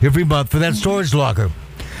mail every month for that storage locker.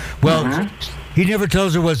 Well, he never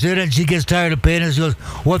tells her what's in it, and she gets tired of paying it. She goes,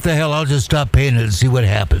 what the hell, I'll just stop paying it and see what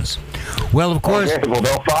happens. Well, of course... Okay, well,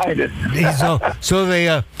 they'll find it. so they,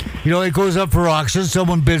 it goes up for auction.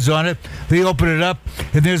 Someone bids on it. They open it up,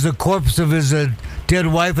 and there's a corpse of his dead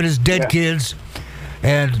wife and his dead kids.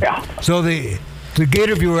 And so the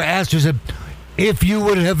interviewer asked her, said, if you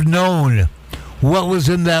would have known what was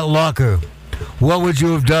in that locker, what would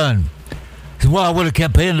you have done? He said, well, I would have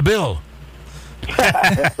kept paying the bill.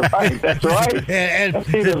 That's right. That's right.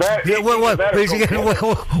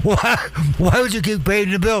 Why would you keep paying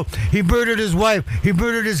the bill? He murdered his wife. He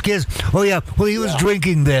murdered his kids. Oh yeah. Well, he was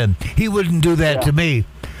drinking then. He wouldn't do that to me.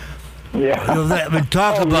 Yeah.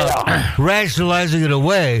 Talk about rationalizing it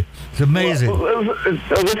away. It's amazing.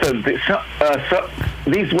 Listen,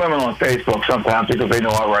 these women on Facebook sometimes, because they know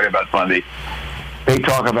I write about Bundy, they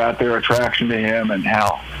talk about their attraction to him and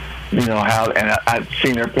how. And I've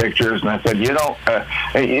seen their pictures, and I said,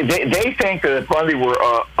 they think that if Bundy were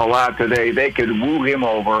alive today, they could woo him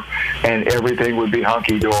over, and everything would be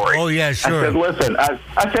hunky-dory. Oh, yeah, sure.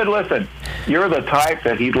 I said, listen, you're the type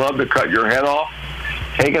that he'd love to cut your head off,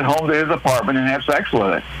 take it home to his apartment, and have sex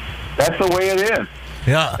with it. That's the way it is.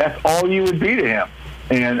 Yeah. That's all you would be to him.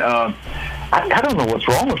 And I don't know what's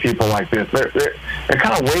wrong with people like this. They're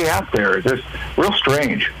kind of way out there. It's just real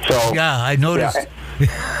strange. So yeah, I noticed. Yeah.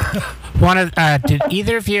 Did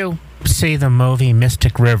either of you see the movie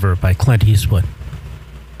Mystic River by Clint Eastwood?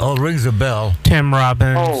 Oh, rings a bell. Tim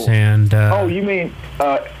Robbins and... you mean...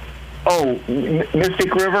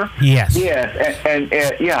 Mystic River? Yes. Yes, and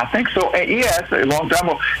I think so. Yes, a long time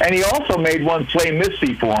ago. And he also made one Play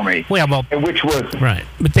Misty for me. Well, which was... Right.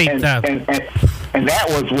 But they... And that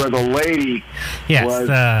was where the lady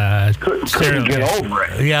couldn't get over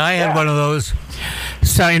it. Yeah, I had one of those.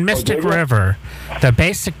 So in Mystic River, the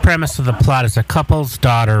basic premise of the plot is a couple's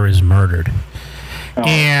daughter is murdered.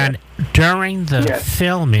 And during the Yes.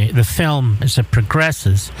 the film as it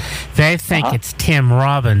progresses, they think it's Tim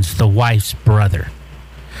Robbins, the wife's brother,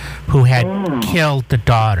 who had killed the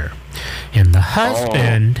daughter, and the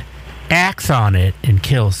husband acts on it and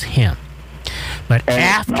kills him. But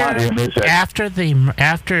And it's not him, is it?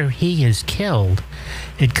 after he is killed,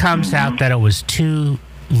 it comes out that it was two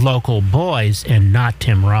local boys and not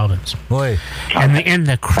Tim Robbins. Boy, And in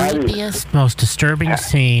the creepiest, most disturbing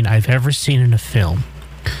scene I've ever seen in a film,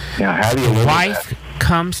 Now, how do you the live wife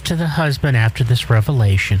comes to the husband after this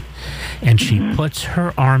revelation, and she puts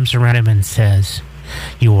her arms around him and says,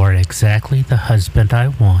 "You are exactly the husband I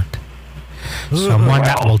want. Someone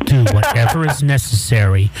that will do whatever is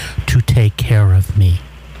necessary to take care of me."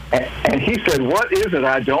 And he said, "What is it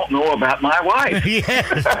I don't know about my wife?"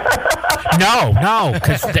 yes. No,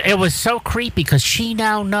 because it was so creepy, because she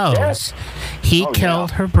now knows he Oh,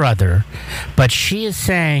 killed yeah. her brother, but she is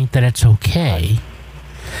saying that it's okay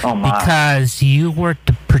Oh my! because you were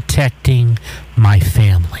protecting my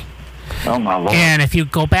family. Oh my Lord! And if you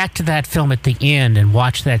go back to that film at the end and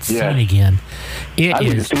watch that scene Yeah. again, it I need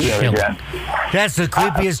to is see that chilling. again. That's the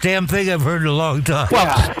creepiest damn thing I've heard in a long time.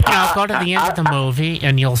 Well, go to the end of the movie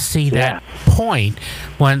and you'll see that point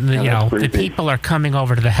when that's the creepy. people are coming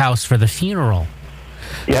over to the house for the funeral.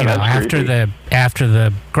 Yeah, that's After creepy. after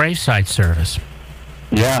the graveside service.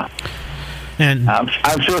 Yeah, And I'm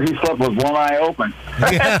sure he slept with one eye open.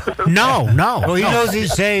 Yeah. no, Well, he no. knows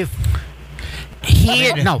he's safe. He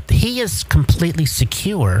is completely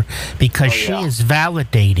secure because she yeah. is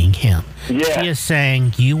validating him. Yeah. She is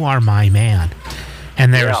saying, "You are my man,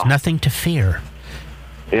 and there is Yeah. nothing to fear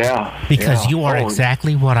Yeah, because yeah. you are Oh,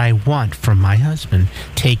 exactly what I want from my husband.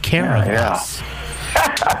 Take care of Yeah. us."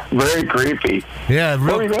 very creepy. Yeah,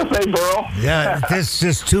 What were you real, gonna say, Burl? yeah. This is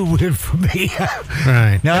just too weird for me.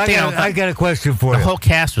 Right. Now But, I got a question for the you. whole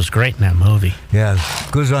cast was great in that movie. Yeah,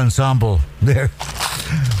 good ensemble there.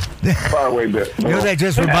 Far away bit. You know, that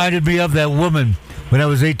just reminded me of that woman when I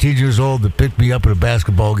was 18 years old that picked me up at a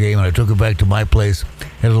basketball game, and I took her back to my place.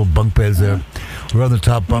 Had little bunk beds there. We're on the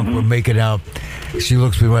top bunk. We're making out. She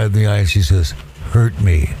looks me right in the eye and she says, "Hurt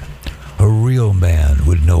me. A real man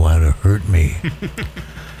would know how to hurt me."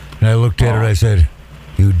 And I looked at her and I said,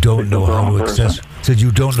 "You don't know how to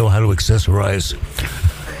you don't know how to accessorize."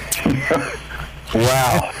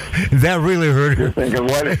 Wow. That really hurt her. Thinking,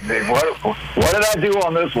 what did I do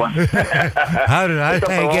on this one? How did I Picked up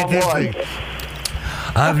the get wrong this one. thing?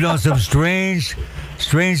 I've known some strange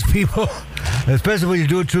people, especially when you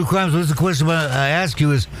do true crimes. What's the question I ask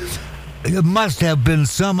you is, it must have been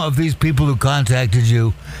some of these people who contacted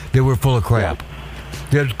you that were full of crap.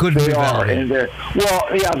 That couldn't They be are, validated. and well,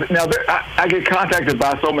 yeah. Now I get contacted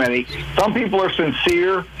by so many. Some people are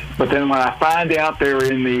sincere, but then when I find out they're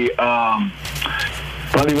in the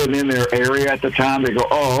Bundy wasn't in their area at the time, they go,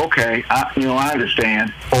 "Oh, okay, I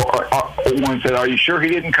understand." Or one said, "Are you sure he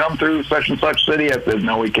didn't come through such and such city?" I said,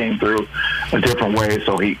 "No, he came through a different way,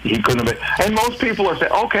 so he couldn't have been." And most people are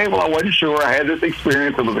saying, "Okay, well, I wasn't sure. I had this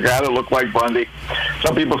experience. It was a guy that looked like Bundy."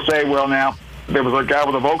 Some people say, "Well, now there was a guy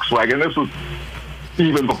with a Volkswagen." This was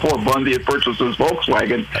even before Bundy had purchased his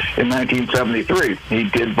Volkswagen in 1973. He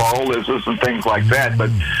did ballisms and things like that, but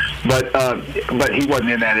he wasn't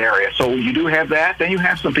in that area. So you do have that. Then you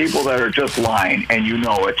have some people that are just lying, and you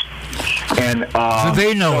know it. And So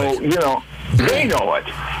they know it. They know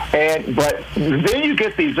it. But then you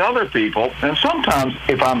get these other people, and sometimes,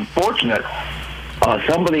 if I'm fortunate,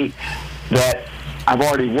 somebody that I've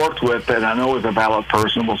already worked with that I know is a valid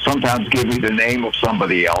person will sometimes give me the name of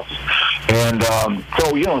somebody else. And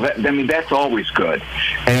so, that's always good.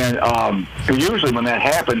 And usually when that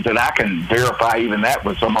happens, then I can verify even that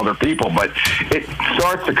with some other people. But it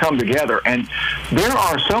starts to come together. And there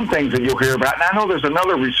are some things that you'll hear about. And I know there's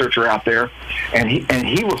another researcher out there, and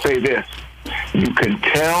he will say this: you can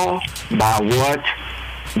tell by what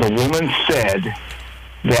the woman said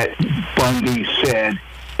that Bundy said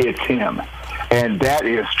it's him. And that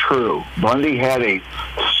is true. Bundy had a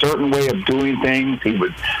certain way of doing things. He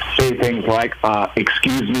would say things like,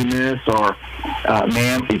 "Excuse me, miss," or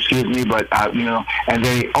 "Ma'am, excuse me, but," and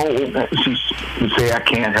then she would say, "I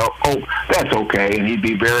can't help." "Oh, that's okay." And he'd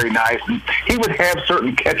be very nice. And he would have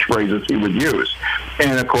certain catchphrases he would use.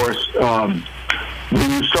 And, of course, when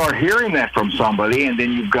you start hearing that from somebody, and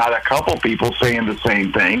then you've got a couple people saying the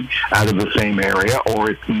same thing out of the same area,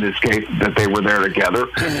 or in this case, that they were there together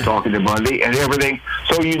talking to Bundy and everything.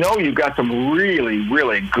 So you've got some really,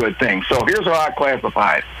 really good things. So here's how I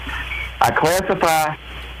classify it. I classify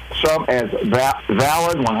some as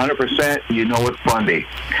valid, 100%, it's Bundy.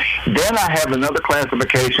 Then I have another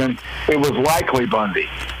classification. It was likely Bundy,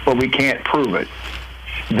 but we can't prove it.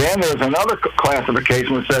 Then there's another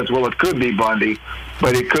classification which says, well, it could be Bundy,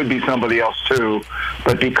 but it could be somebody else too.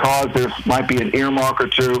 But because there might be an earmark or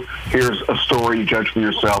two, here's a story, you judge for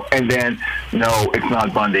yourself. And then, no, it's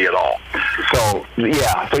not Bundy at all. So,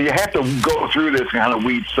 yeah, so you have to go through this and kind of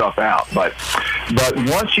weed stuff out. But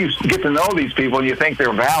once you get to know these people and you think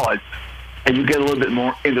they're valid, and you get a little bit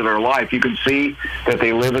more into their life, you can see that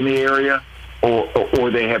they live in the area, or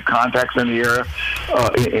they have contacts in the area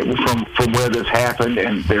from where this happened,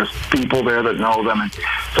 and there's people there that know them. And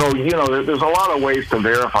so, there's a lot of ways to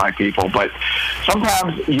verify people, but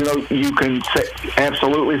sometimes, you can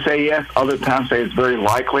absolutely say yes, other times say it's very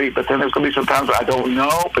likely, but then there's going to be some times I don't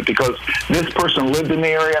know, but because this person lived in the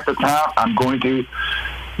area at the time, I'm going to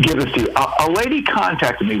give this to you. A lady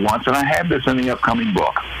contacted me once, and I have this in the upcoming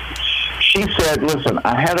book. She said, listen,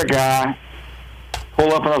 I had a guy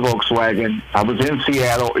pull up in a Volkswagen. I was in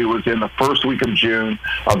Seattle. It was in the first week of June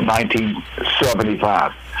of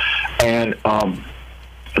 1975. And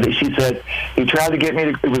she said, he tried to get me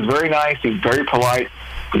to, it was very nice. He was very polite.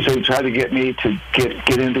 He said he tried to get me to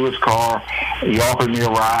get into his car. He offered me a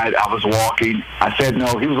ride. I was walking. I said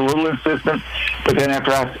no. He was a little insistent. But then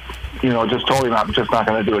after I, just told him I'm just not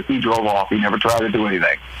going to do it, he drove off. He never tried to do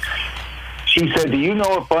anything. She said, do you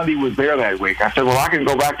know if Bundy was there that week? I said, well, I can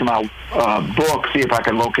go back to my book, see if I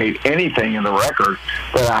can locate anything in the record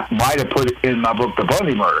that I might have put in my book, The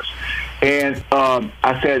Bundy Murders. And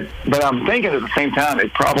I said, but I'm thinking at the same time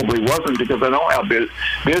it probably wasn't, because I know how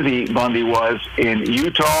busy Bundy was in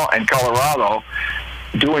Utah and Colorado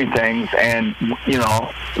doing things, and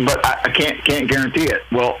but I can't guarantee it.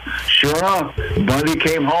 Well, sure enough, Bundy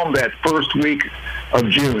came home that first week of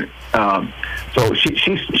June. So she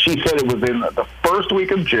said it was in the first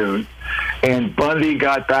week of June, and Bundy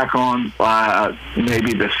got back on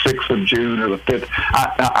maybe the 6th of June or the 5th.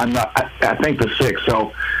 I think the 6th.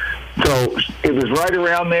 So it was right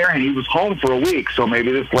around there, and he was home for a week. So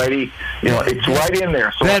maybe this lady, it's right in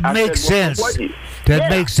there. So that makes sense. That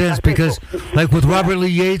makes sense because, like with Robert Lee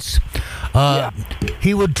Yates,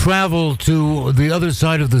 he would travel to the other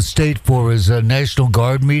side of the state for his National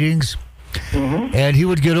Guard meetings. Mm-hmm. And he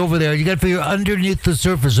would get over there. You got to figure underneath the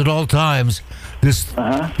surface at all times, this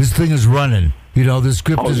thing is running. The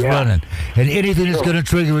script is running. And anything that's going to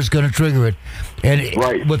trigger is going to trigger it.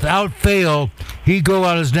 And without fail, he'd go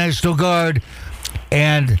out as National Guard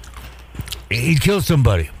and he'd kill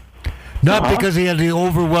somebody. Not because he had the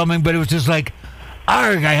overwhelming, but it was just like,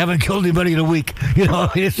 arg, I haven't killed anybody in a week. Sure.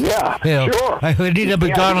 I need a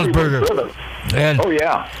McDonald's burger. And,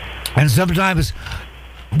 and sometimes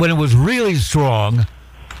when it was really strong,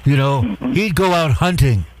 he'd go out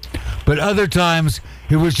hunting. But other times,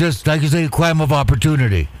 it was just, like you say, a crime of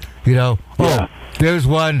opportunity. There's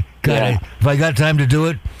one. If I got time to do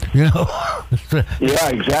it, Yeah,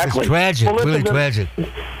 exactly. It's tragic, really tragic.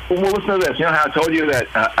 Well, listen to this. You know how I told you that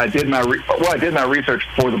I did my research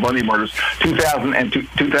for the Bundy murders,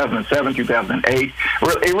 2007, 2008.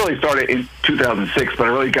 It really started in 2006, but I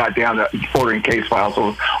really got down to ordering case files,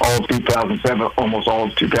 so all of 2007, almost all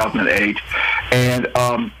of 2008, and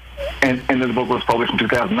then the book was published in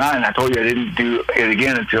 2009. And I told you I didn't do it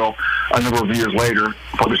again until a number of years later,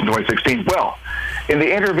 published in 2016. Well, in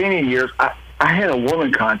the intervening years, I had a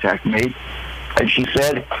woman contact me, and she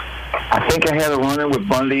said, I think I had a run-in with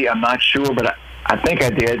Bundy. I'm not sure, but I think I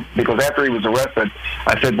did, because after he was arrested,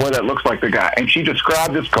 I said, boy, that looks like the guy. And she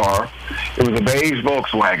described his car. It was a beige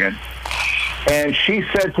Volkswagen. And she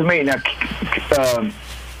said to me, now,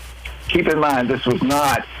 keep in mind, this was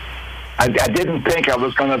not, I didn't think I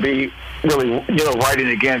was going to be really, writing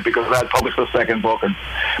again, because I published the second book.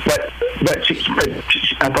 But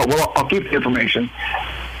I thought, well, I'll keep the information.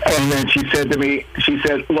 And then she said to me,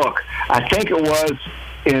 look, I think it was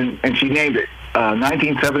and she named it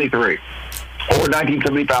 1973 or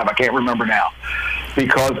 1975. I can't remember now,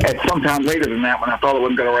 because at some time later than that, when I thought I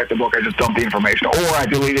wasn't going to write the book, I just dumped the information, or I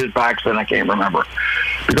deleted it by accident. I can't remember,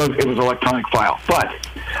 because it was an electronic file. But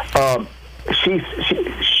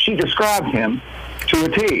she described him to a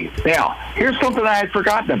T. Now, here's something I had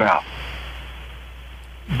forgotten about.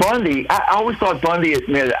 Bundy, I always thought Bundy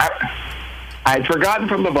admitted, I had forgotten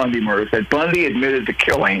from the Bundy murders that Bundy admitted to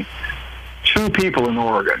killing 2 people in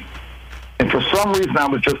Oregon. And for some reason, I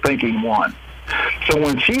was just thinking one. So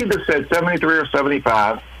when she either said 73 or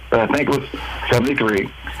 75, but I think it was 73,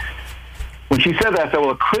 when she said that, I said,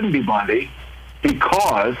 well, it couldn't be Bundy,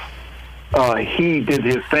 because he did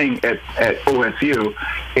his thing at OSU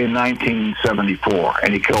in 1974,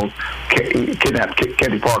 and he kidnapped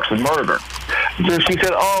Kathy Parks and murdered her. So she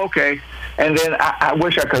said, oh, okay. And then I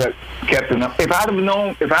wish I could have kept enough. If I'd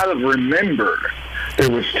have remembered there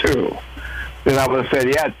was 2, then I would have said,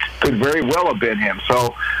 yeah, it could very well have been him.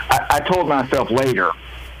 So I told myself later,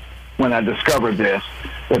 when I discovered this,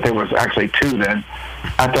 that there was actually two then,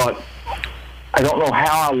 I thought, I don't know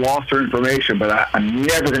how I lost her information, but I'm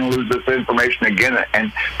never going to lose this information again.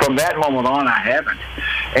 And from that moment on, I haven't.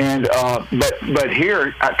 And but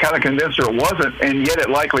here, I kind of convinced her it wasn't, and yet it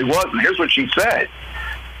likely was. And here's what she said.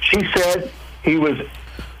 She said he was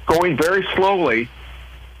going very slowly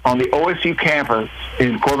on the OSU campus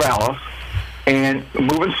in Corvallis and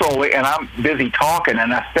moving slowly, and I'm busy talking,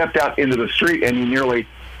 and I stepped out into the street, and he nearly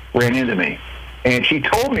ran into me. And she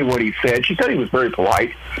told me what he said. She said he was very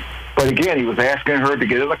polite. But again, he was asking her to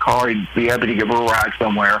get in the car. He'd be happy to give her a ride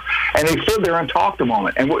somewhere. And they stood there and talked a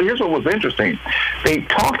moment. And here's what was interesting. They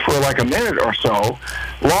talked for like a minute or so,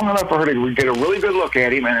 long enough for her to get a really good look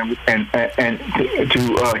at him and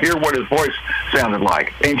to hear what his voice sounded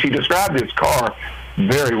like. And she described his car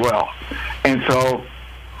very well. And so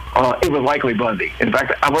it was likely Bundy. In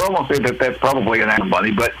fact, I would almost say that that's probably an Adam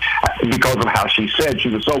Bundy, but because of how she said, she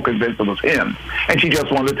was so convinced it was him. And she just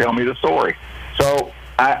wanted to tell me the story. So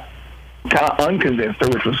I kind of unconvinced her,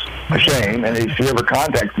 which was a shame. And if she ever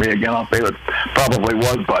contacts me again, I'll say it probably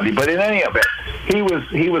was Bundy. But in any event, he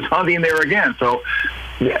was hunting there again. So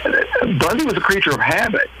Bundy was a creature of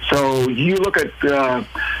habit. So you look at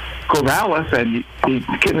Corvallis, and he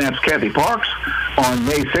kidnaps Kathy Parks on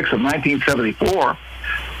May 6th of 1974.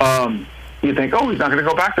 You think, oh, he's not going to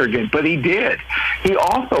go back there again. But he did. He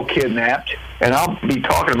also kidnapped, and I'll be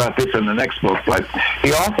talking about this in the next book, but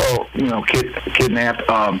he also, kidnapped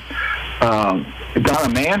Donna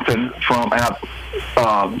Manson from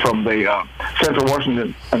the Central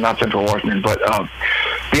Washington, not Central Washington, but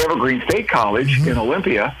the Evergreen State College in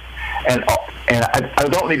Olympia. And I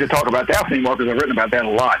don't need to talk about that anymore because I've written about that a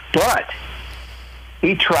lot. But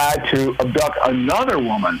he tried to abduct another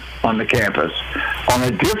woman on the campus on a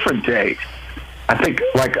different date. I think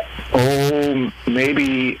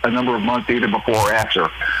maybe a number of months either before or after.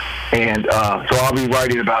 And so I'll be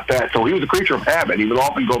writing about that. So he was a creature of habit. He would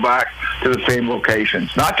often go back to the same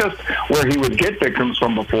locations, not just where he would get victims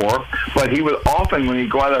from before, but he would often, when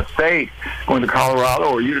he'd go out of state, going to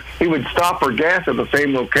Colorado, or he would stop for gas at the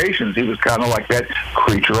same locations. He was kind of like that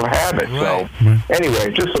creature of habit. Right. So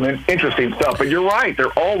anyway, just some interesting stuff. But you're right.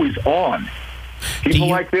 They're always on. People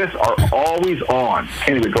like this are always on.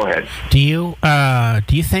 Anyway, go ahead. Do you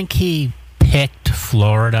think he picked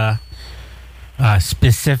Florida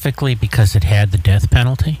specifically because it had the death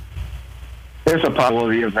penalty? There's a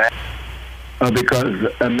possibility of that.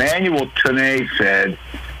 Because Emmanuel Tenay said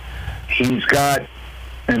he's got,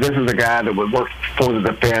 and this is a guy that would work for the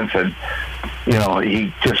defense, and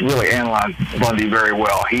he just really analyzed Bundy very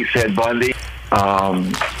well. He said Bundy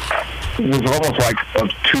was almost like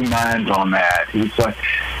of two minds on that. He's like,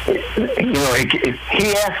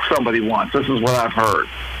 he asked somebody once, this is what I've heard,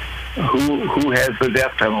 who has the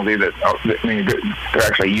death penalty they're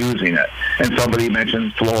actually using it. And somebody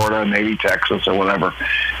mentioned Florida, maybe Texas or whatever.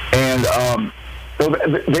 And so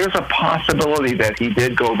there's a possibility that he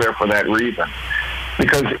did go there for that reason.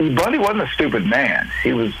 Because Bundy wasn't a stupid man. He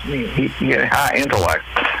had high intellect.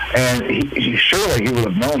 And surely he would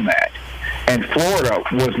have known that. And Florida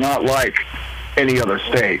was not like any other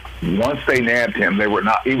state. Once they nabbed him,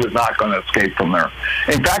 he was not going to escape from there.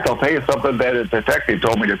 In fact, I'll tell you something that a detective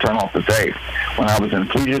told me to turn off the tape. When I was in,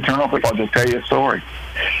 please you turn off the tape, I'll just tell you a story.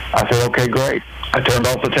 I said, okay, great. I turned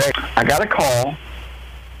off the tape. I got a call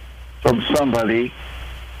from somebody,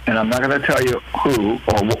 and I'm not going to tell you who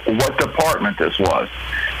or what department this was,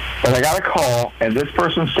 but I got a call, and this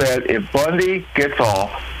person said, if Bundy gets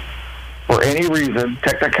off, for any reason,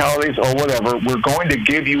 technicalities or whatever, we're going to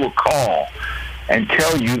give you a call and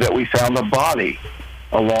tell you that we found a body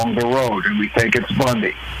along the road and we think it's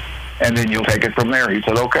Bundy. And then you'll take it from there. He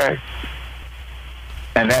said, okay.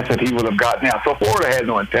 And that's if he would have gotten out. So Florida had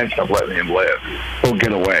no intention of letting him live or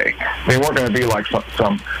get away. They weren't going to be like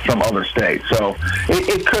some other state. So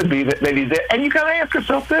it could be that he did. And you got to ask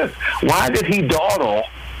yourself this. Why did he dawdle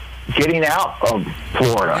getting out of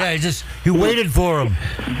Florida? Yeah, he waited for him.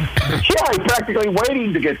 Yeah, he's practically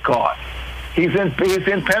waiting to get caught. He's in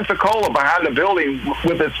Pensacola behind the building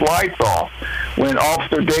with its lights off when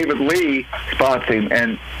Officer David Lee spots him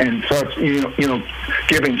and starts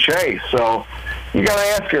giving chase. So you got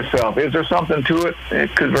to ask yourself, is there something to it?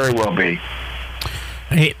 It could very well be.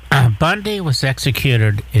 Hey, Bundy was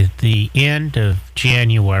executed at the end of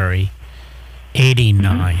January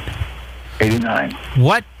 89. 89.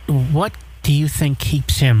 What do you think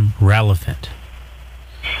keeps him relevant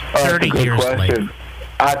 30 years later?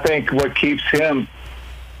 I think what keeps him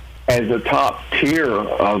as a top tier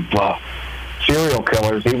of serial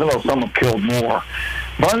killers, even though some have killed more,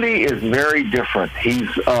 Bundy is very different. He's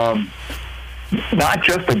not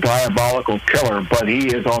just a diabolical killer, but he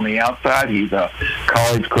is on the outside. He's a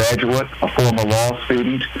college graduate, a former law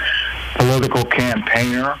student, political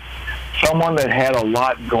campaigner, someone that had a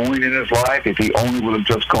lot going in his life if he only would have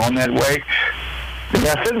just gone that way. And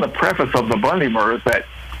I said in the preface of the Bundy murders that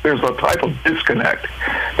there's a type of disconnect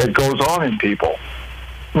that goes on in people.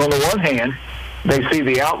 On the one hand, they see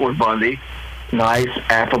the outward Bundy, nice,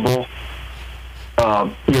 affable,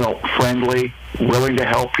 friendly, willing to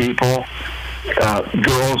help people.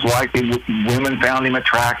 Girls liked him, women found him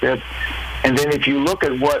attractive. And then if you look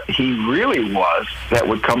at what he really was, that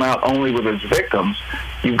would come out only with his victims,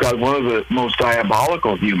 you've got one of the most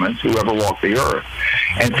diabolical humans who ever walked the earth.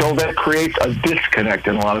 And so that creates a disconnect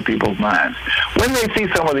in a lot of people's minds. When they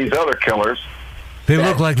see some of these other killers... They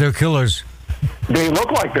look like they're killers. They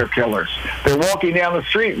look like they're killers. They're walking down the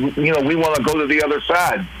street. We want to go to the other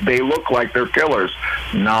side. They look like they're killers,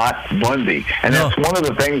 not Bundy. And that's one of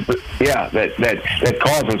the things that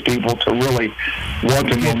causes people to really want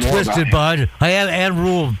to know more twisted about him. I had Ann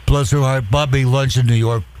Rule, bless her heart, bought me lunch in New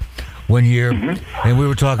York one year, and we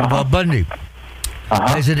were talking about Bundy.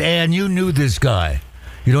 I said, Ann, you knew this guy.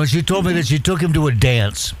 And she told me that she took him to a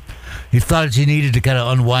dance. He thought she needed to kind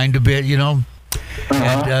of unwind a bit,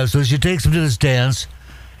 And so she takes him to this dance,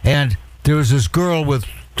 and there was this girl with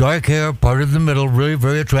dark hair, parted in the middle, really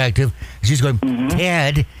very attractive. She's going,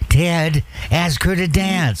 Ted, ask her to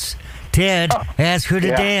dance. Ted, ask her to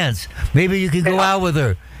dance. Maybe you could go out with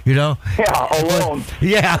her, Yeah, alone.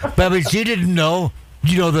 But I mean, she didn't know.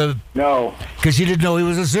 No. Because she didn't know he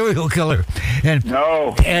was a serial killer. And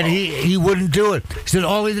And he wouldn't do it. He said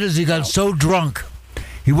all he did is he got so drunk.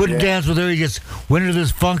 He wouldn't dance with her. He just went into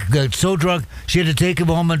this funk, got so drunk, she had to take him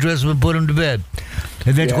home and dress him and put him to bed.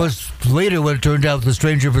 And then, of course, later when it turned out the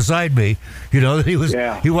stranger beside me, he was, he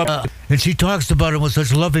was, and she talks about him with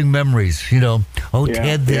such loving memories,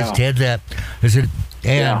 Ted this, Ted that. I said,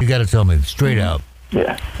 Ann, you got to tell me straight out.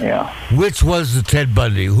 Yeah. Which was the Ted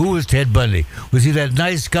Bundy? Who was Ted Bundy? Was he that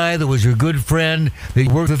nice guy that was your good friend that you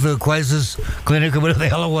worked at the crisis clinic or whatever the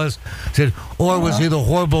hell it was? Or was he the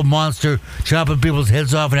horrible monster chopping people's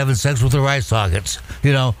heads off and having sex with their eye sockets?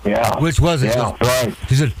 Which was it? Right.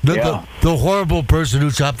 He said the horrible person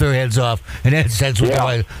who chopped their heads off and had sex with their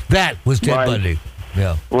eyes. That was Ted Bundy.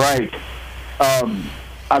 Yeah. Right.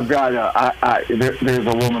 I've got there's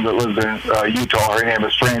a woman that lives in Utah. Her name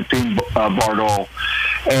is Francine Bardol,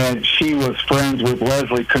 and she was friends with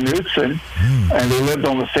Leslie Knudsen, and they lived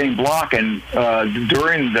on the same block. And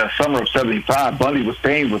during the summer of '75, Bundy was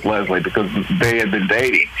staying with Leslie because they had been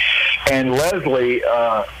dating. And Leslie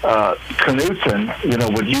Knudsen,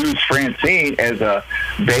 would use Francine as a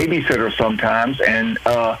babysitter sometimes, and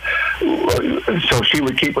so she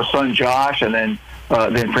would keep her son Josh, and then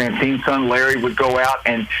Francine's son Larry would go out,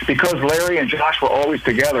 and because Larry and Josh were always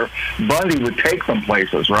together, Bundy would take them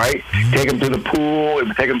places, right? Take them to the pool,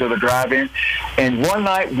 and take them to the drive-in. And one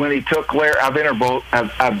night when he took Larry, I've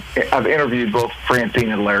interviewed both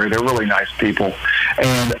Francine and Larry. They're really nice people,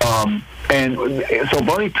 and so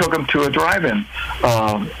Bundy took him to a drive-in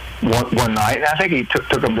one night, and I think he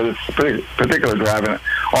took him to this particular drive-in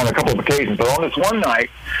on a couple of occasions. But on this one night,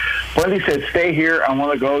 Bundy said, "Stay here. I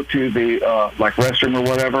want to go to the restroom or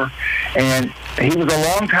whatever." And he was a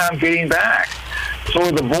long time getting back. So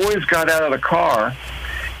the boys got out of the car,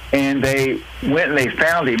 and they went and they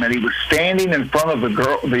found him, and he was standing in front of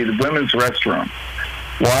the women's restroom,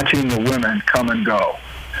 watching the women come and go.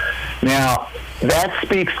 Now, that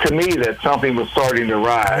speaks to me that something was starting to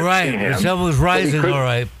rise. Right, in him. something was rising, all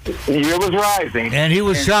right. It was rising. And he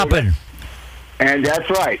was shopping. And that's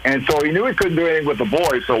right. And so he knew he couldn't do anything with the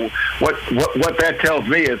boys. So what that tells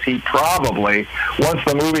me is he probably, once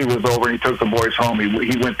the movie was over and he took the boys home,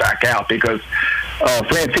 he went back out because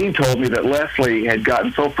Francine told me that Leslie had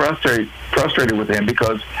gotten so frustrated with him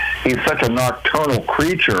because he's such a nocturnal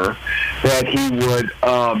creature that he would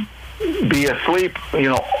be asleep,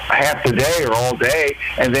 half the day or all day,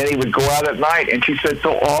 and then he would go out at night. And she said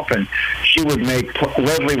so often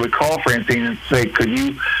Leslie would call Francine and say,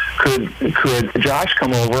 could Josh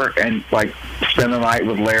come over and spend the night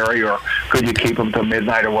with Larry, or could you keep him till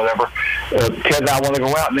midnight or whatever? Ted and I want to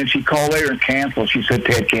go out. And then she'd call later and cancel. She said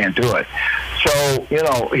Ted can't do it. So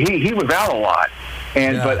he was out a lot,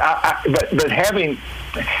 and but having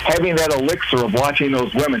that elixir of watching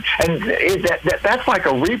those women, and that's like a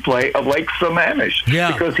replay of Lake Sammamish,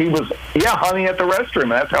 because he was hunting at the restroom,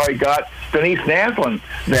 and that's how he got Denise Naslund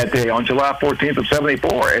that day on July 14th of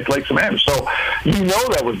 '74 at Lake Sammamish. So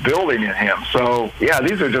that was building in him. So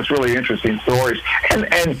these are just really interesting stories.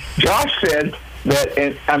 And Josh said that,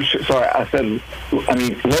 and I'm sure, sorry,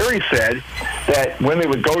 Larry said that when they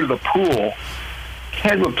would go to the pool,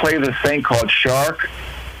 Ted would play this thing called Shark,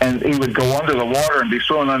 and he would go under the water and be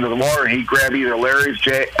swimming under the water, and he'd grab either Larry's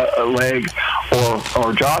leg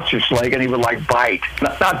or Josh's leg, and he would like bite,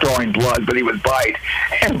 not drawing blood, but he would bite.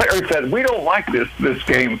 And Larry said, "We don't like this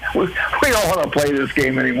game. We don't want to play this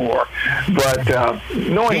game anymore." But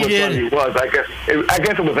knowing what Bundy was, I guess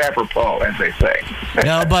it was apropos, as they say.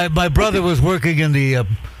 Now, my brother was working in the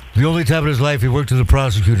only time in his life he worked in the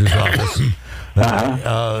prosecutor's office,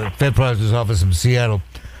 Fed prosecutor's office in Seattle,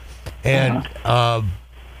 and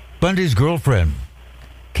Bundy's girlfriend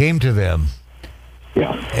came to them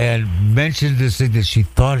and mentioned this thing that she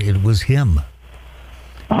thought it was him.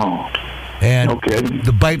 Oh. And okay.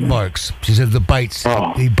 The bite marks. She said the bites.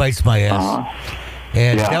 He bites my ass.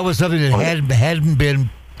 And that was something that hadn't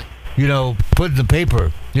been, put in the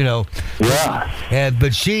paper, Yeah.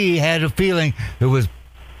 But she had a feeling it was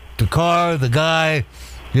the car, the guy,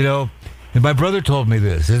 And my brother told me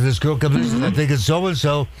this. This girl comes in, I think it's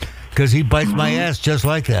so-and-so, because he bites my ass just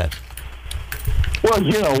like that. Well,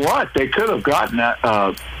 you know what? They could have gotten that.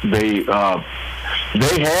 They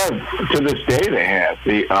have, to this day, they have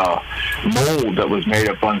the mold that was made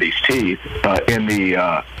of Bundy's teeth in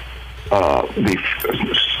the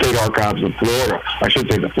State Archives of Florida. I should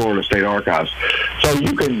say the Florida State Archives. So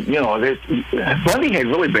you can, Bundy had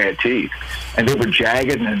really bad teeth, and they were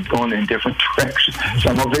jagged and going in different directions.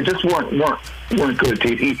 Some of them just weren't good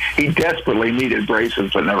teeth. He desperately needed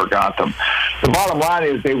braces, but never got them. The bottom line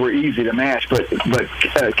is they were easy to match. But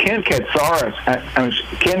Ken Katsaris,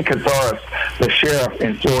 the sheriff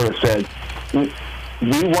in Florida, said,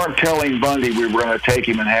 "We weren't telling Bundy we were going to take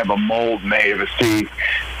him and have a mold made of his teeth."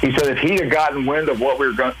 He said if he'd have gotten wind of what we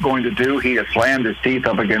were going to do, he'd have slammed his teeth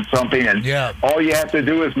up against something, and all you have to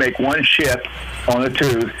do is make one chip on a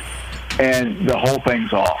tooth, and the whole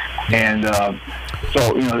thing's off. And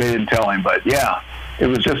so, they didn't tell him. But, it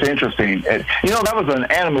was just interesting. That was an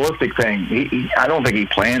animalistic thing. I don't think he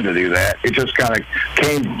planned to do that. It just kind of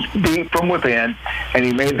came deep from within, and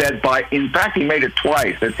he made that bite. In fact, he made it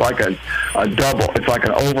twice. It's like a double. It's like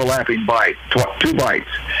an overlapping bite, two bites.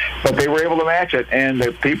 But they were able to match it, and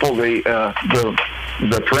the people, the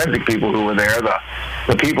forensic people who were there, the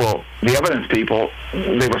evidence people,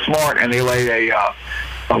 they were smart, and they laid a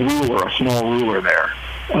ruler, a small ruler there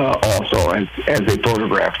also as they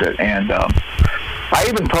photographed it. And I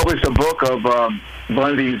even published a book of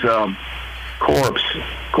Bundy's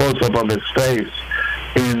close-up of his face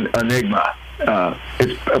in Enigma.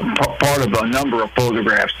 It's part of a number of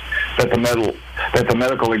photographs that the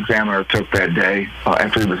medical examiner took that day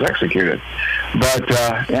after he was executed. But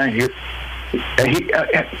Bill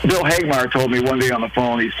Hagmeyer told me one day on the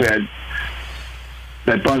phone. He said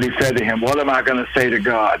that Bundy said to him, "What am I going to say to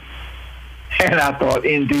God?" And I thought,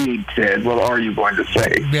 indeed, Ted, what are you going to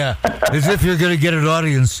say? Yeah, as if you're going to get an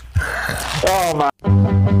audience. Oh,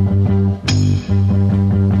 my...